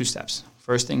first 2 steps.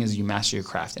 First thing is you master your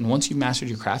craft. And once you've mastered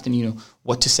your craft and you know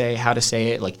what to say, how to say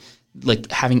it, like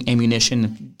having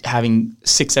ammunition, having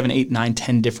 6, 7, 8, 9,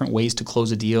 10 different ways to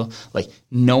close a deal, like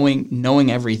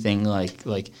knowing everything,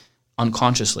 like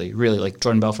unconsciously, really. Like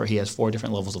Jordan Belfort, he has 4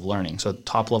 different levels of learning. So the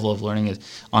top level of learning is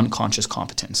unconscious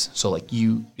competence. So like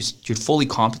you're fully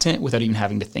competent without even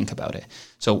having to think about it.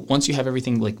 So once you have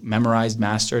everything like memorized,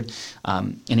 mastered,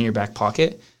 and in your back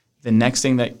pocket, the next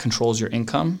thing that controls your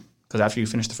income, because after you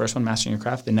finish the first one, mastering your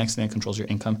craft, the next thing that controls your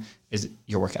income is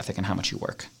your work ethic and how much you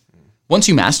work. Once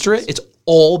you master it, it's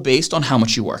all based on how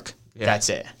much you work. Yeah. That's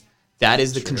it. That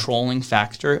is the controlling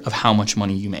factor of how much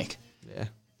money you make. Yeah.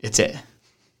 It's it.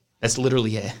 That's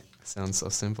literally it. Sounds so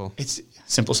simple. It's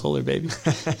simple solar, baby.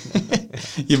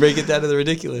 You break it down to the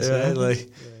ridiculous, right? Like,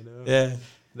 yeah.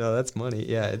 No, that's money.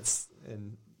 Yeah,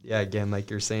 again, like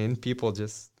you're saying, people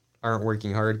just aren't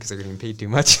working hard because they're getting paid too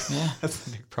much. Yeah. That's a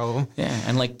big problem. Yeah,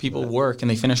 and like people work and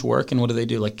they finish work, and what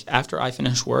do? Like after I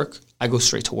finish work, I go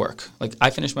straight to work. Like I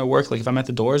finish my work, like if I'm at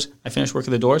the doors, I finish work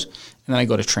at the doors, and then I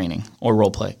go to training or role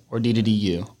play or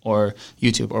D2DU or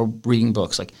YouTube or reading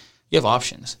books. Like you have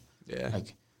options. Yeah.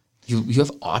 Like you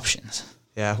have options.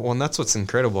 Yeah, well, and that's what's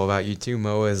incredible about you too,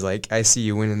 Mo, is like I see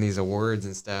you winning these awards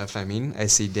and stuff. I mean, I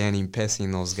see Danny Pessy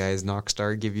and those guys,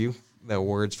 Knockstar, give you the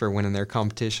awards for winning their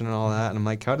competition and all that. And I'm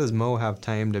like, how does Mo have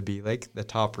time to be like the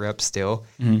top rep still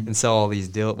and sell all these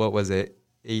deals? What was it?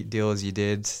 8 deals you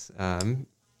did.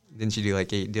 Didn't you do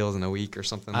like 8 deals in a week or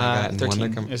something like that?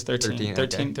 13. It was 13.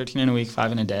 13 in a week,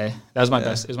 5 in a day. That was my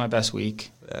best. It was my best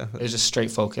week. Yeah. It was just straight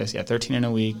focus. Yeah, 13 in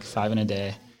a week, 5 in a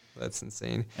day. That's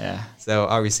insane. Yeah. So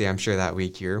obviously, I'm sure that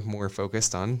week you're more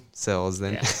focused on sales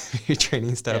than your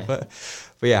training stuff. Yeah.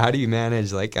 But yeah, how do you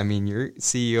manage? Like, I mean, you're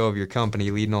CEO of your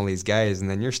company, leading all these guys, and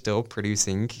then you're still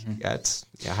producing at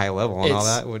a high level and all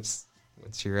that. What's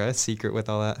your secret with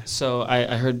all that? So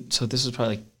I heard. So this was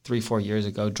probably like 3-4 years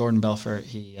ago. Jordan Belfort.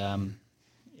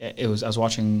 I was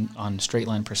watching on Straight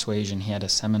Line Persuasion. He had a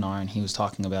seminar and he was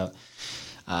talking about.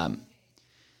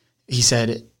 He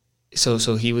said. So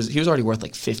he was already worth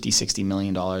like $50-60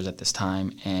 million at this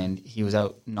time, and he was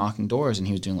out knocking doors, and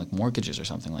he was doing like mortgages or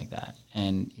something like that.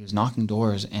 And he was knocking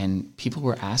doors, and people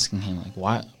were asking him like,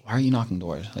 why are you knocking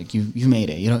doors? Like you made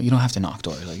it. You don't have to knock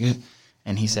doors. Like,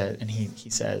 and he said, and he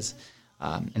says,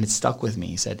 and it stuck with me.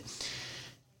 He said,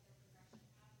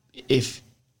 if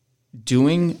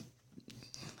doing,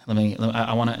 I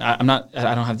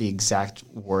don't have the exact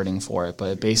wording for it, but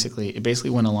it basically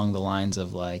went along the lines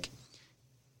of like,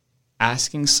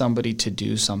 asking somebody to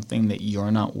do something that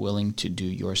you're not willing to do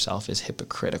yourself is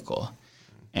hypocritical.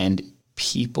 And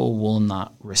people will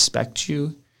not respect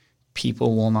you,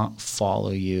 people will not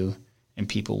follow you, and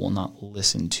people will not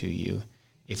listen to you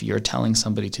if you're telling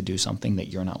somebody to do something that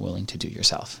you're not willing to do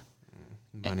yourself.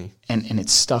 Money. And it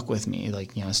stuck with me.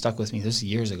 Like, it stuck with me. This is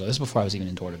years ago. This is before I was even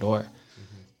in door-to-door.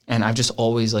 And I've just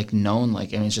always like known,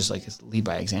 like, I mean, it's just like it's lead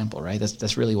by example, right?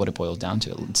 That's really what it boils down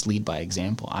to. It's lead by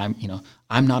example.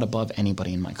 I'm not above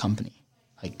anybody in my company.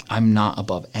 Like, I'm not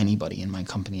above anybody in my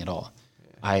company at all.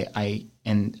 Yeah.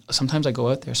 And sometimes I go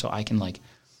out there so I can like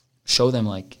show them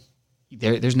like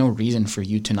there's no reason for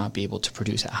you to not be able to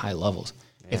produce at high levels.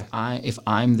 Yeah. If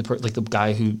I'm the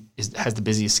guy who has the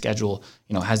busiest schedule,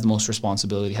 has the most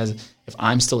responsibility, if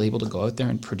I'm still able to go out there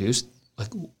and produce,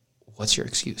 like, what's your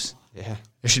excuse? Yeah.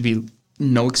 There should be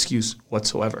no excuse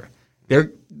whatsoever.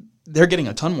 They're getting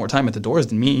a ton more time at the doors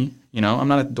than me. I'm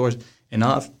not at the doors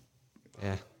enough.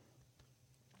 Yeah.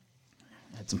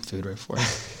 I had some food right for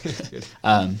you.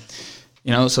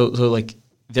 You know, so like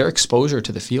their exposure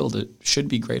to the field should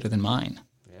be greater than mine.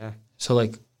 Yeah. So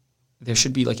like there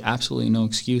should be like absolutely no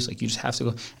excuse. Like you just have to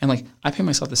go. And like I pay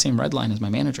myself the same red line as my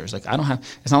managers. Like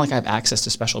it's not like I have access to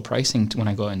special pricing when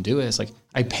I go out and do it. It's like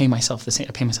I pay myself the same.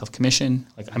 I pay myself commission.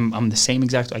 Like I'm the same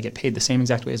exact. I get paid the same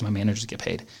exact way as my managers get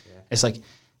paid. Yeah. It's like,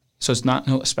 so it's not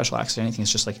no special access or anything.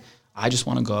 It's just like I just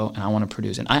want to go and I want to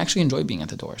produce. And I actually enjoy being at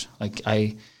the doors. Like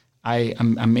I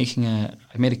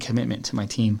made a commitment to my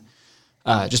team.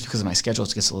 Just because of my schedule,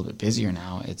 it gets a little bit busier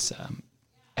now. It's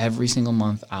every single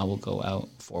month I will go out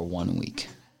for 1 week.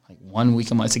 Like 1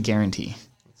 week a month. It's a guarantee.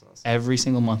 That's awesome. Every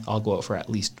single month I'll go out for at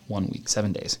least 1 week,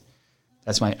 7 days.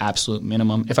 That's my absolute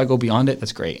minimum. If I go beyond it,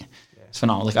 that's great. Yeah. It's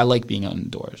phenomenal. Like I like being out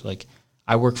indoors. Like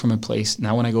I work from a place,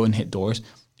 now when I go and hit doors,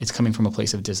 it's coming from a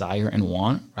place of desire and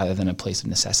want rather than a place of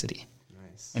necessity.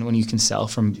 And when you can sell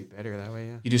from... You do better that way,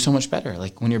 yeah. You do so much better.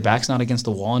 Like when your back's not against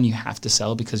the wall and you have to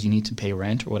sell because you need to pay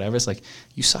rent or whatever, it's like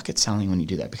you suck at selling when you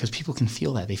do that because people can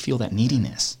feel that. They feel that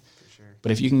neediness. For sure.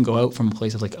 But if you can go out from a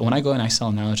place of like, when I go and I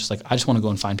sell now, it's just like, I just want to go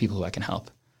and find people who I can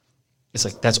help. It's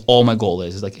like, that's all my goal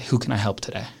is like, who can I help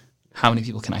today? How many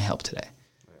people can I help today?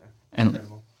 Yeah. And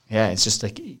incredible. Yeah, it's just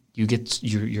like you get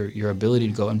your ability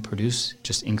to go and produce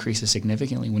just increases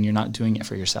significantly when you're not doing it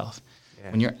for yourself.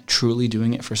 Yeah. When you're truly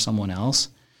doing it for someone else,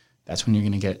 that's when you're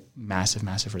going to get massive,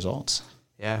 massive results.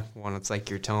 Yeah. Well, it's like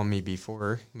you're telling me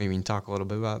before, maybe we can talk a little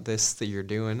bit about this that you're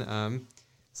doing.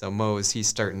 So Moe's, he's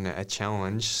starting a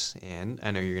challenge, and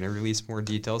I know you're going to release more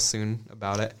details soon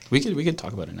about it. We could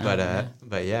talk about it now.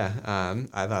 But yeah,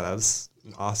 I thought that was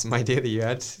an awesome idea that you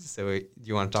had. So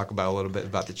you want to talk about a little bit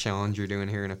about the challenge you're doing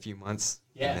here in a few months?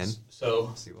 Yes.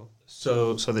 So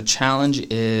the challenge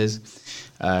is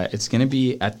it's going to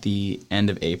be at the end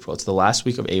of April. It's the last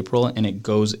week of April, and it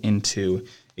goes into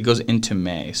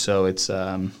May. So it's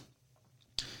let's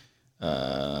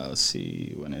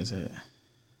see, when is it?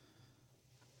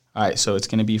 All right, so it's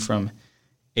going to be from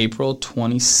April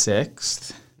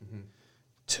 26th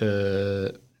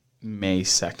to May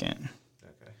 2nd.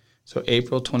 Okay. So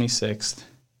April 26th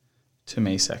to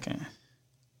May 2nd.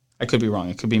 I could be wrong.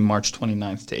 It could be March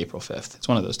 29th to April 5th. It's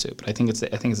one of those two, but I think it's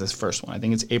this first one. I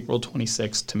think it's April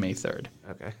 26th to May 3rd.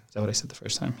 Okay. Is that what I said the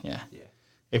first time? Yeah. Yeah.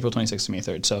 April 26th to May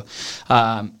 3rd. So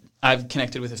I've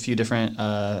connected with a few different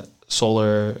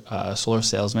solar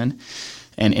salesmen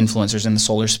and influencers in the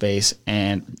solar space,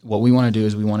 and what we want to do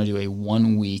is we want to do a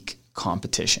 1 week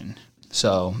competition.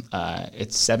 So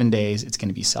it's 7 days. It's going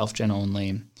to be self-gen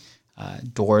only,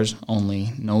 doors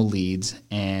only, no leads,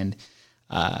 and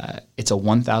it's a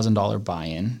 $1,000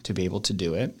 buy-in to be able to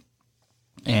do it.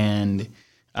 And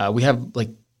we have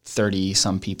like 30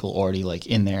 some people already like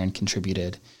in there and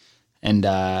contributed. And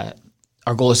our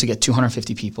goal is to get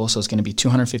 250 people. So it's going to be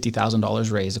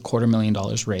 $250,000 raised,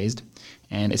 $250,000 raised.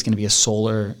 And it's going to be a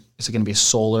solar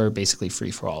basically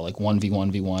free for all, like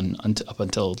 1v1v1 up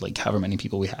until like however many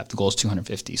people we have. The goal is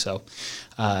 250. So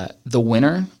the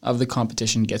winner of the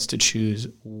competition gets to choose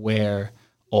where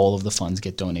all of the funds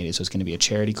get donated. So it's going to be a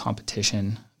charity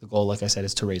competition. The goal, like I said,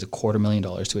 is to raise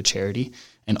 $250,000 to a charity,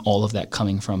 and all of that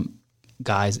coming from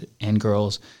guys and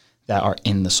girls that are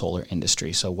in the solar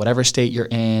industry. So whatever state you're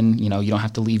in, you don't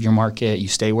have to leave your market. You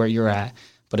stay where you're at,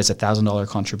 but it's a $1,000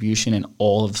 contribution, and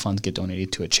all of the funds get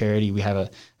donated to a charity. We have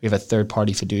a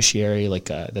third-party fiduciary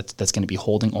that's going to be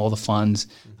holding all the funds.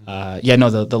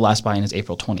 The last buy-in is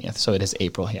April 20th, so it is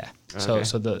April. Yeah. Okay.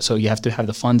 So you have to have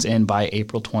the funds in by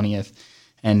April 20th.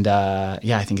 And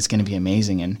I think it's going to be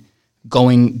amazing. And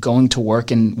going to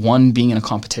work and being in a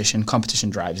competition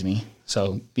drives me.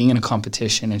 So being in a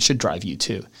competition, it should drive you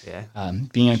too. Yeah.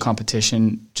 Being in a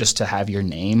competition just to have your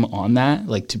name on that,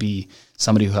 like to be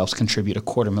somebody who helps contribute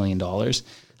 $250,000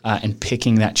 and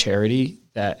picking that charity,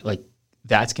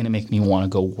 that's going to make me want to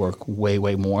go work way,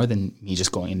 way more than me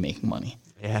just going and making money.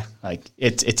 Yeah. Like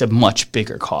it's a much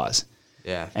bigger cause.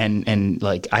 Yeah. And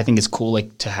like I think it's cool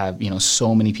like to have,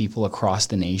 so many people across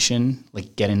the nation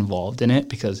like get involved in it,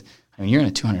 because I mean you're in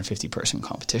a 250 person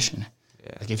competition.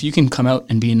 Yeah. Like if you can come out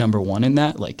and be number one in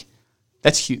that, like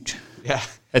that's huge. Yeah.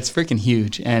 That's freaking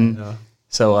huge. And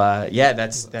so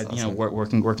that's awesome.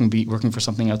 Working for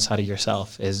something outside of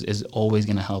yourself is always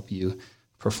going to help you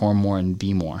perform more and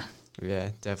be more.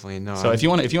 Yeah, definitely. No. So if you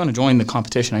want to join the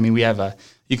competition, I mean we have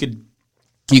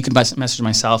you can message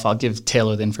myself. I'll give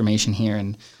Taylor the information here,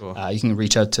 and cool. You can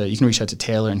reach out to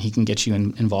Taylor, and he can get you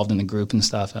involved in the group and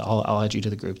stuff. I'll add you to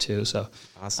the group too. So,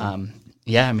 awesome.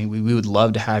 I mean, we would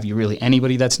love to have you. Really,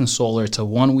 anybody that's in solar. It's a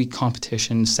 1 week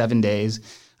competition, 7 days,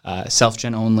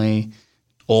 self-gen only,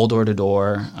 all door to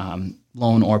door.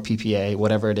 loan or PPA,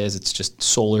 whatever it is. It's just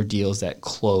solar deals that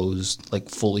closed, like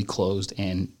fully closed,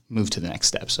 and move to the next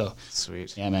step. So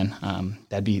sweet. Yeah, man.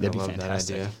 That'd be fantastic. That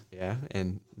idea. Yeah.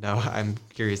 And no, I'm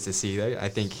curious to see that.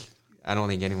 I don't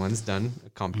think anyone's done a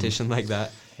competition like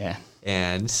that. Yeah.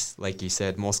 And like you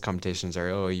said, most competitions are,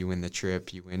 oh, you win the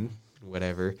trip, you win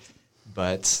whatever.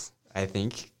 But I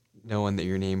think knowing that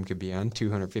your name could be on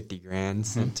 250 grand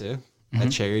sent to a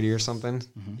charity or something.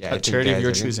 Yeah, a charity of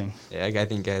your choosing. I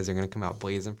think guys are going to come out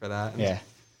blazing for that. Yeah.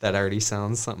 That already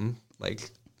sounds something like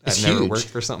It's I've never huge. worked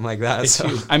for something like that. It's So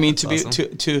huge. I mean, to be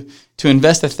awesome. to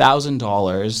invest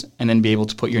 $1,000 and then be able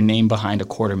to put your name behind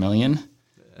 $250,000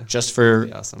 just for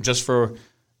awesome. just for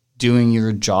doing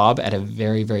your job at a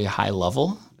very, very high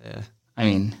level. Yeah. I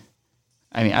mean,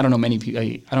 I don't know many people.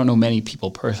 I don't know many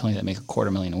people personally that make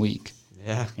 $250,000 a week.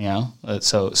 Yeah. You know,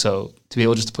 so to be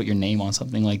able just to put your name on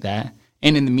something like that,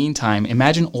 and in the meantime,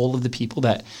 imagine all of the people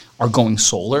that are going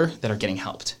solar that are getting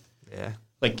helped. Yeah.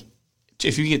 Like,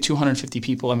 if you get 250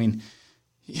 people, I mean,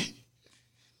 that's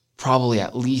probably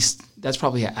at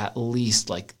least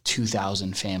like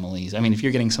 2,000 families. I mean, if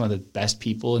you're getting some of the best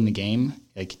people in the game,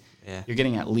 like you're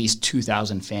getting at least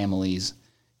 2,000 families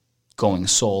going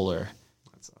solar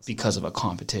because of a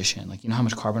competition. Like, you know how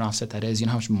much carbon offset that is? You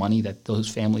know how much money that those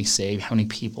families save? How many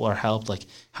people are helped? Like,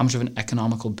 how much of an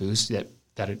economical boost that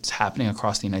it's happening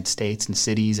across the United States and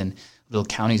cities and little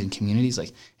counties and communities?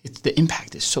 Like, the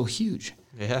impact is so huge.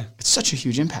 Yeah. It's such a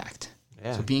huge impact.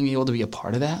 Yeah. So being able to be a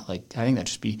part of that, like, I think that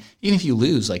just be, even if you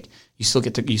lose, like, you still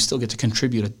get to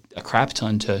contribute a crap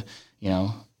ton to, you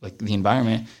know, like the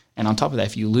environment. And on top of that,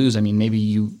 if you lose, I mean, maybe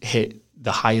you hit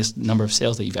the highest number of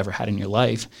sales that you've ever had in your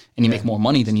life, and you make more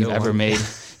money than you've ever made.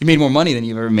 You made more money than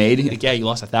you've ever made. Like, yeah, you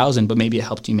lost 1,000, but maybe it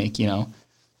helped you make, you know,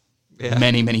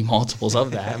 many, many multiples of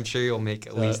that. I'm sure you'll make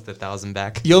at least 1,000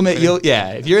 back. If you're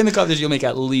in the competition, you'll make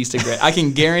at least $1,000. I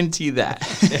can guarantee that.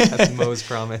 That's Moe's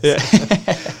promise.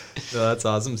 So that's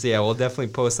awesome. So yeah, we'll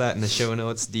definitely post that in the show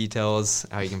notes, details,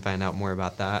 how you can find out more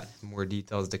about that, more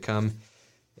details to come.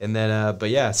 And then, but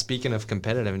yeah, speaking of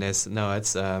competitiveness, no,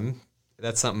 it's,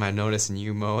 that's something I noticed in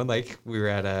you, Moe. Like, we were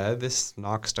at this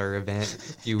Knockstar event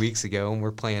a few weeks ago, and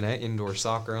we're playing indoor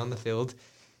soccer on the field.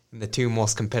 And the two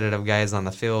most competitive guys on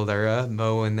the field are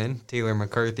Moe and then Taylor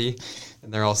McCarthy.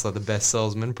 And they're also the best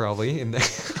salesmen probably on the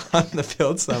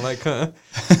field. So I'm like,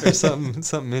 there's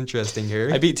something interesting here.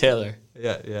 I beat Taylor.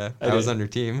 Yeah. I was on your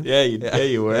team. Yeah,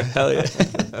 you were. Hell yeah.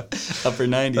 Upper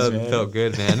 90s, man. Felt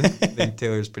good, man. I think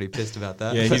Taylor's pretty pissed about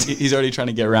that. Yeah, he's already trying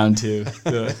to get round 2.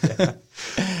 So. Yeah,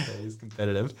 he's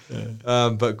competitive. Yeah.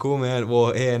 But cool, man.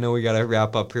 Well, hey, I know we got to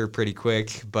wrap up here pretty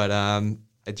quick, but I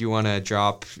do want to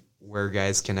drop where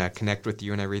guys can connect with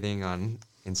you and everything on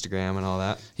Instagram and all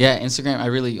that. Yeah, Instagram. I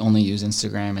really only use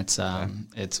Instagram. It's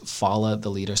Falah the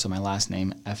Leader. So my last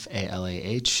name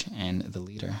Falah and the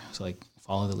Leader. So like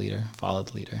follow the leader.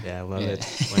 Yeah, I love it.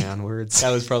 Play on words.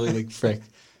 That was probably like frick.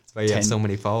 That's why you have so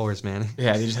many followers, man.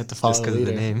 Yeah, you just have to follow just the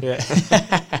leader. Of the name.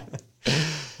 Yeah.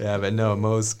 Yeah, but no,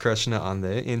 Moe's crushing it on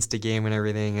the Insta game and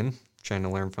everything, and trying to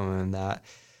learn from him and that.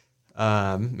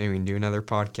 Maybe we can do another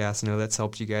podcast. I know that's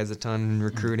helped you guys a ton in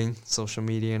recruiting, social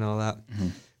media, and all that. Mm-hmm.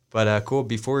 But cool.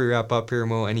 Before we wrap up here,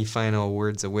 Moe, any final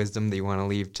words of wisdom that you want to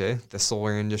leave to the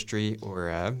solar industry, or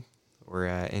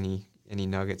any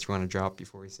nuggets you want to drop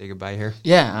before we say goodbye here?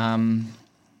 Yeah.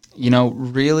 You know,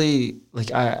 really,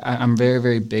 like I'm very,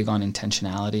 very big on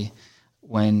intentionality.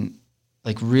 When,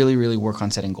 like, really, really work on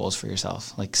setting goals for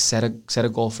yourself. Like, set a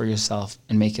goal for yourself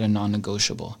and make it a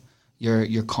non-negotiable.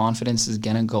 Your confidence is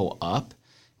gonna go up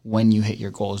when you hit your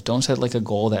goals. Don't set like a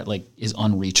goal that like is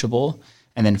unreachable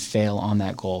and then fail on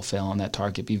that goal, fail on that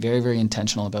target. Be very, very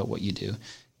intentional about what you do.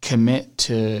 Commit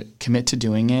to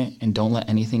doing it, and don't let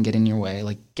anything get in your way.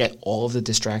 Like, get all of the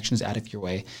distractions out of your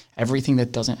way. Everything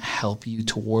that doesn't help you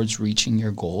towards reaching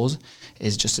your goals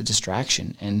is just a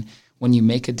distraction. And when you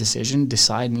make a decision,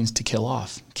 decide means to kill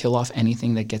off. Kill off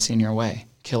anything that gets in your way.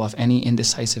 Kill off any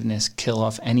indecisiveness. Kill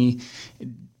off any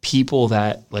people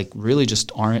that like really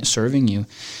just aren't serving you,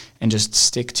 and just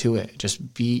stick to it. Just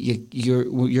you're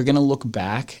going to look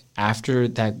back after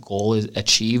that goal is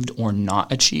achieved or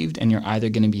not achieved, and you're either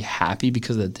going to be happy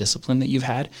because of the discipline that you've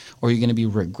had, or you're going to be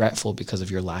regretful because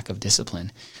of your lack of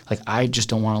discipline. Like, I just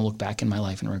don't want to look back in my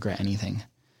life and regret anything.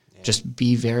 Yeah. Just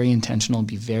be very intentional,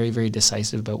 be very, very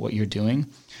decisive about what you're doing.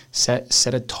 Set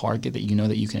a target that you know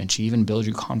that you can achieve, and build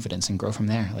your confidence and grow from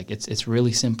there. Like, it's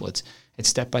really simple. It's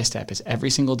step by step. It's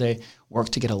every single day work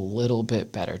to get a little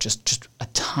bit better, just a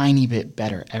tiny bit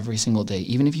better every single day.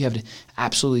 Even if you have an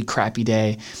absolutely crappy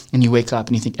day and you wake up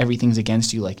and you think everything's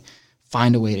against you, like,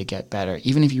 find a way to get better.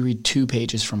 Even if you read 2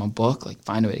 pages from a book, like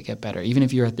find a way to get better. Even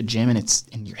if you're at the gym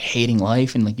and you're hating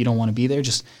life and like you don't want to be there,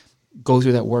 just go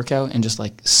through that workout and just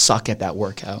like suck at that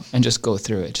workout and just go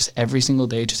through it. Just every single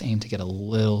day, just aim to get a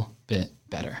little bit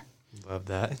better. Love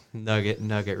that.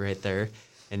 Nugget right there.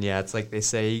 And yeah, it's like they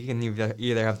say, you can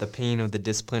either have the pain of the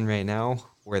discipline right now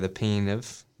or the pain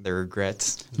of the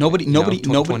regrets. Nobody,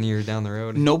 20 years down the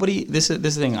road. This is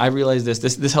the thing. I realized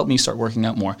this helped me start working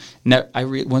out more.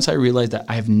 Once I realized that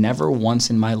I have never once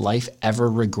in my life ever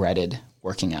regretted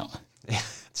working out. Yeah,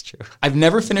 that's true. I've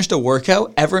never finished a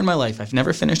workout ever in my life. I've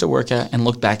never finished a workout and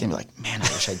looked back and be like, man,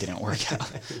 I wish I didn't work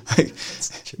out. Like,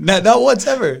 not once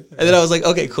ever. And then I was like,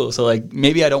 okay, cool. So like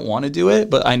maybe I don't want to do it,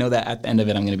 but I know that at the end of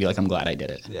it, I'm going to be like, I'm glad I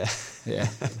did it. Yeah. Yeah.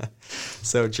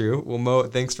 So true. Well, Mo,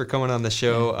 thanks for coming on the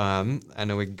show. I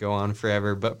know we could go on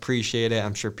forever, but appreciate it.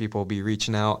 I'm sure people will be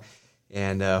reaching out,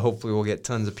 and hopefully we'll get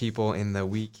tons of people in the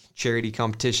week charity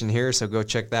competition here. So go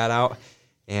check that out.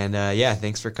 And yeah,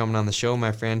 thanks for coming on the show,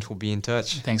 my friend. We'll be in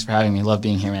touch. Thanks for having me. Love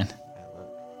being here, man.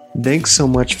 Thanks so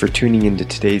much for tuning into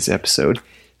today's episode.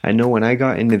 I know when I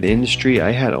got into the industry,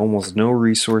 I had almost no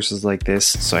resources like this,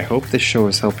 so I hope this show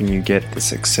is helping you get the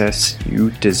success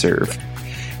you deserve.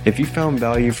 If you found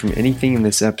value from anything in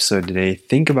this episode today,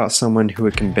 think about someone who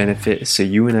it can benefit so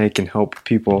you and I can help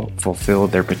people fulfill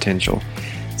their potential.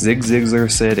 Zig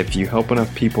Ziglar said, if you help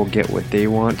enough people get what they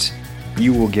want,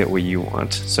 you will get what you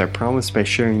want. So I promise by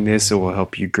sharing this, it will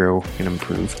help you grow and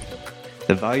improve.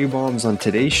 The value bombs on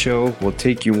today's show will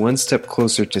take you one step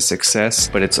closer to success,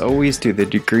 but it's always to the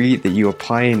degree that you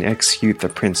apply and execute the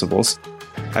principles.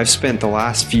 I've spent the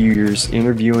last few years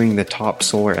interviewing the top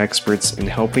solar experts and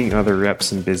helping other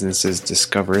reps and businesses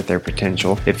discover their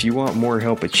potential. If you want more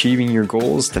help achieving your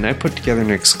goals, then I put together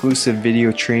an exclusive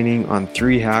video training on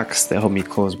 3 hacks that help me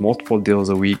close multiple deals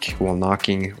a week while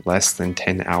knocking less than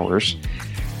 10 hours.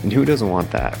 And who doesn't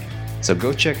want that? So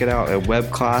go check it out at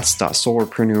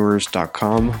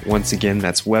webclass.solarpreneurs.com. Once again,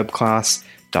 that's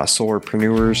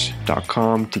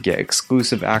webclass.solarpreneurs.com to get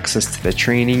exclusive access to the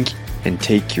training and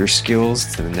take your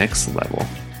skills to the next level.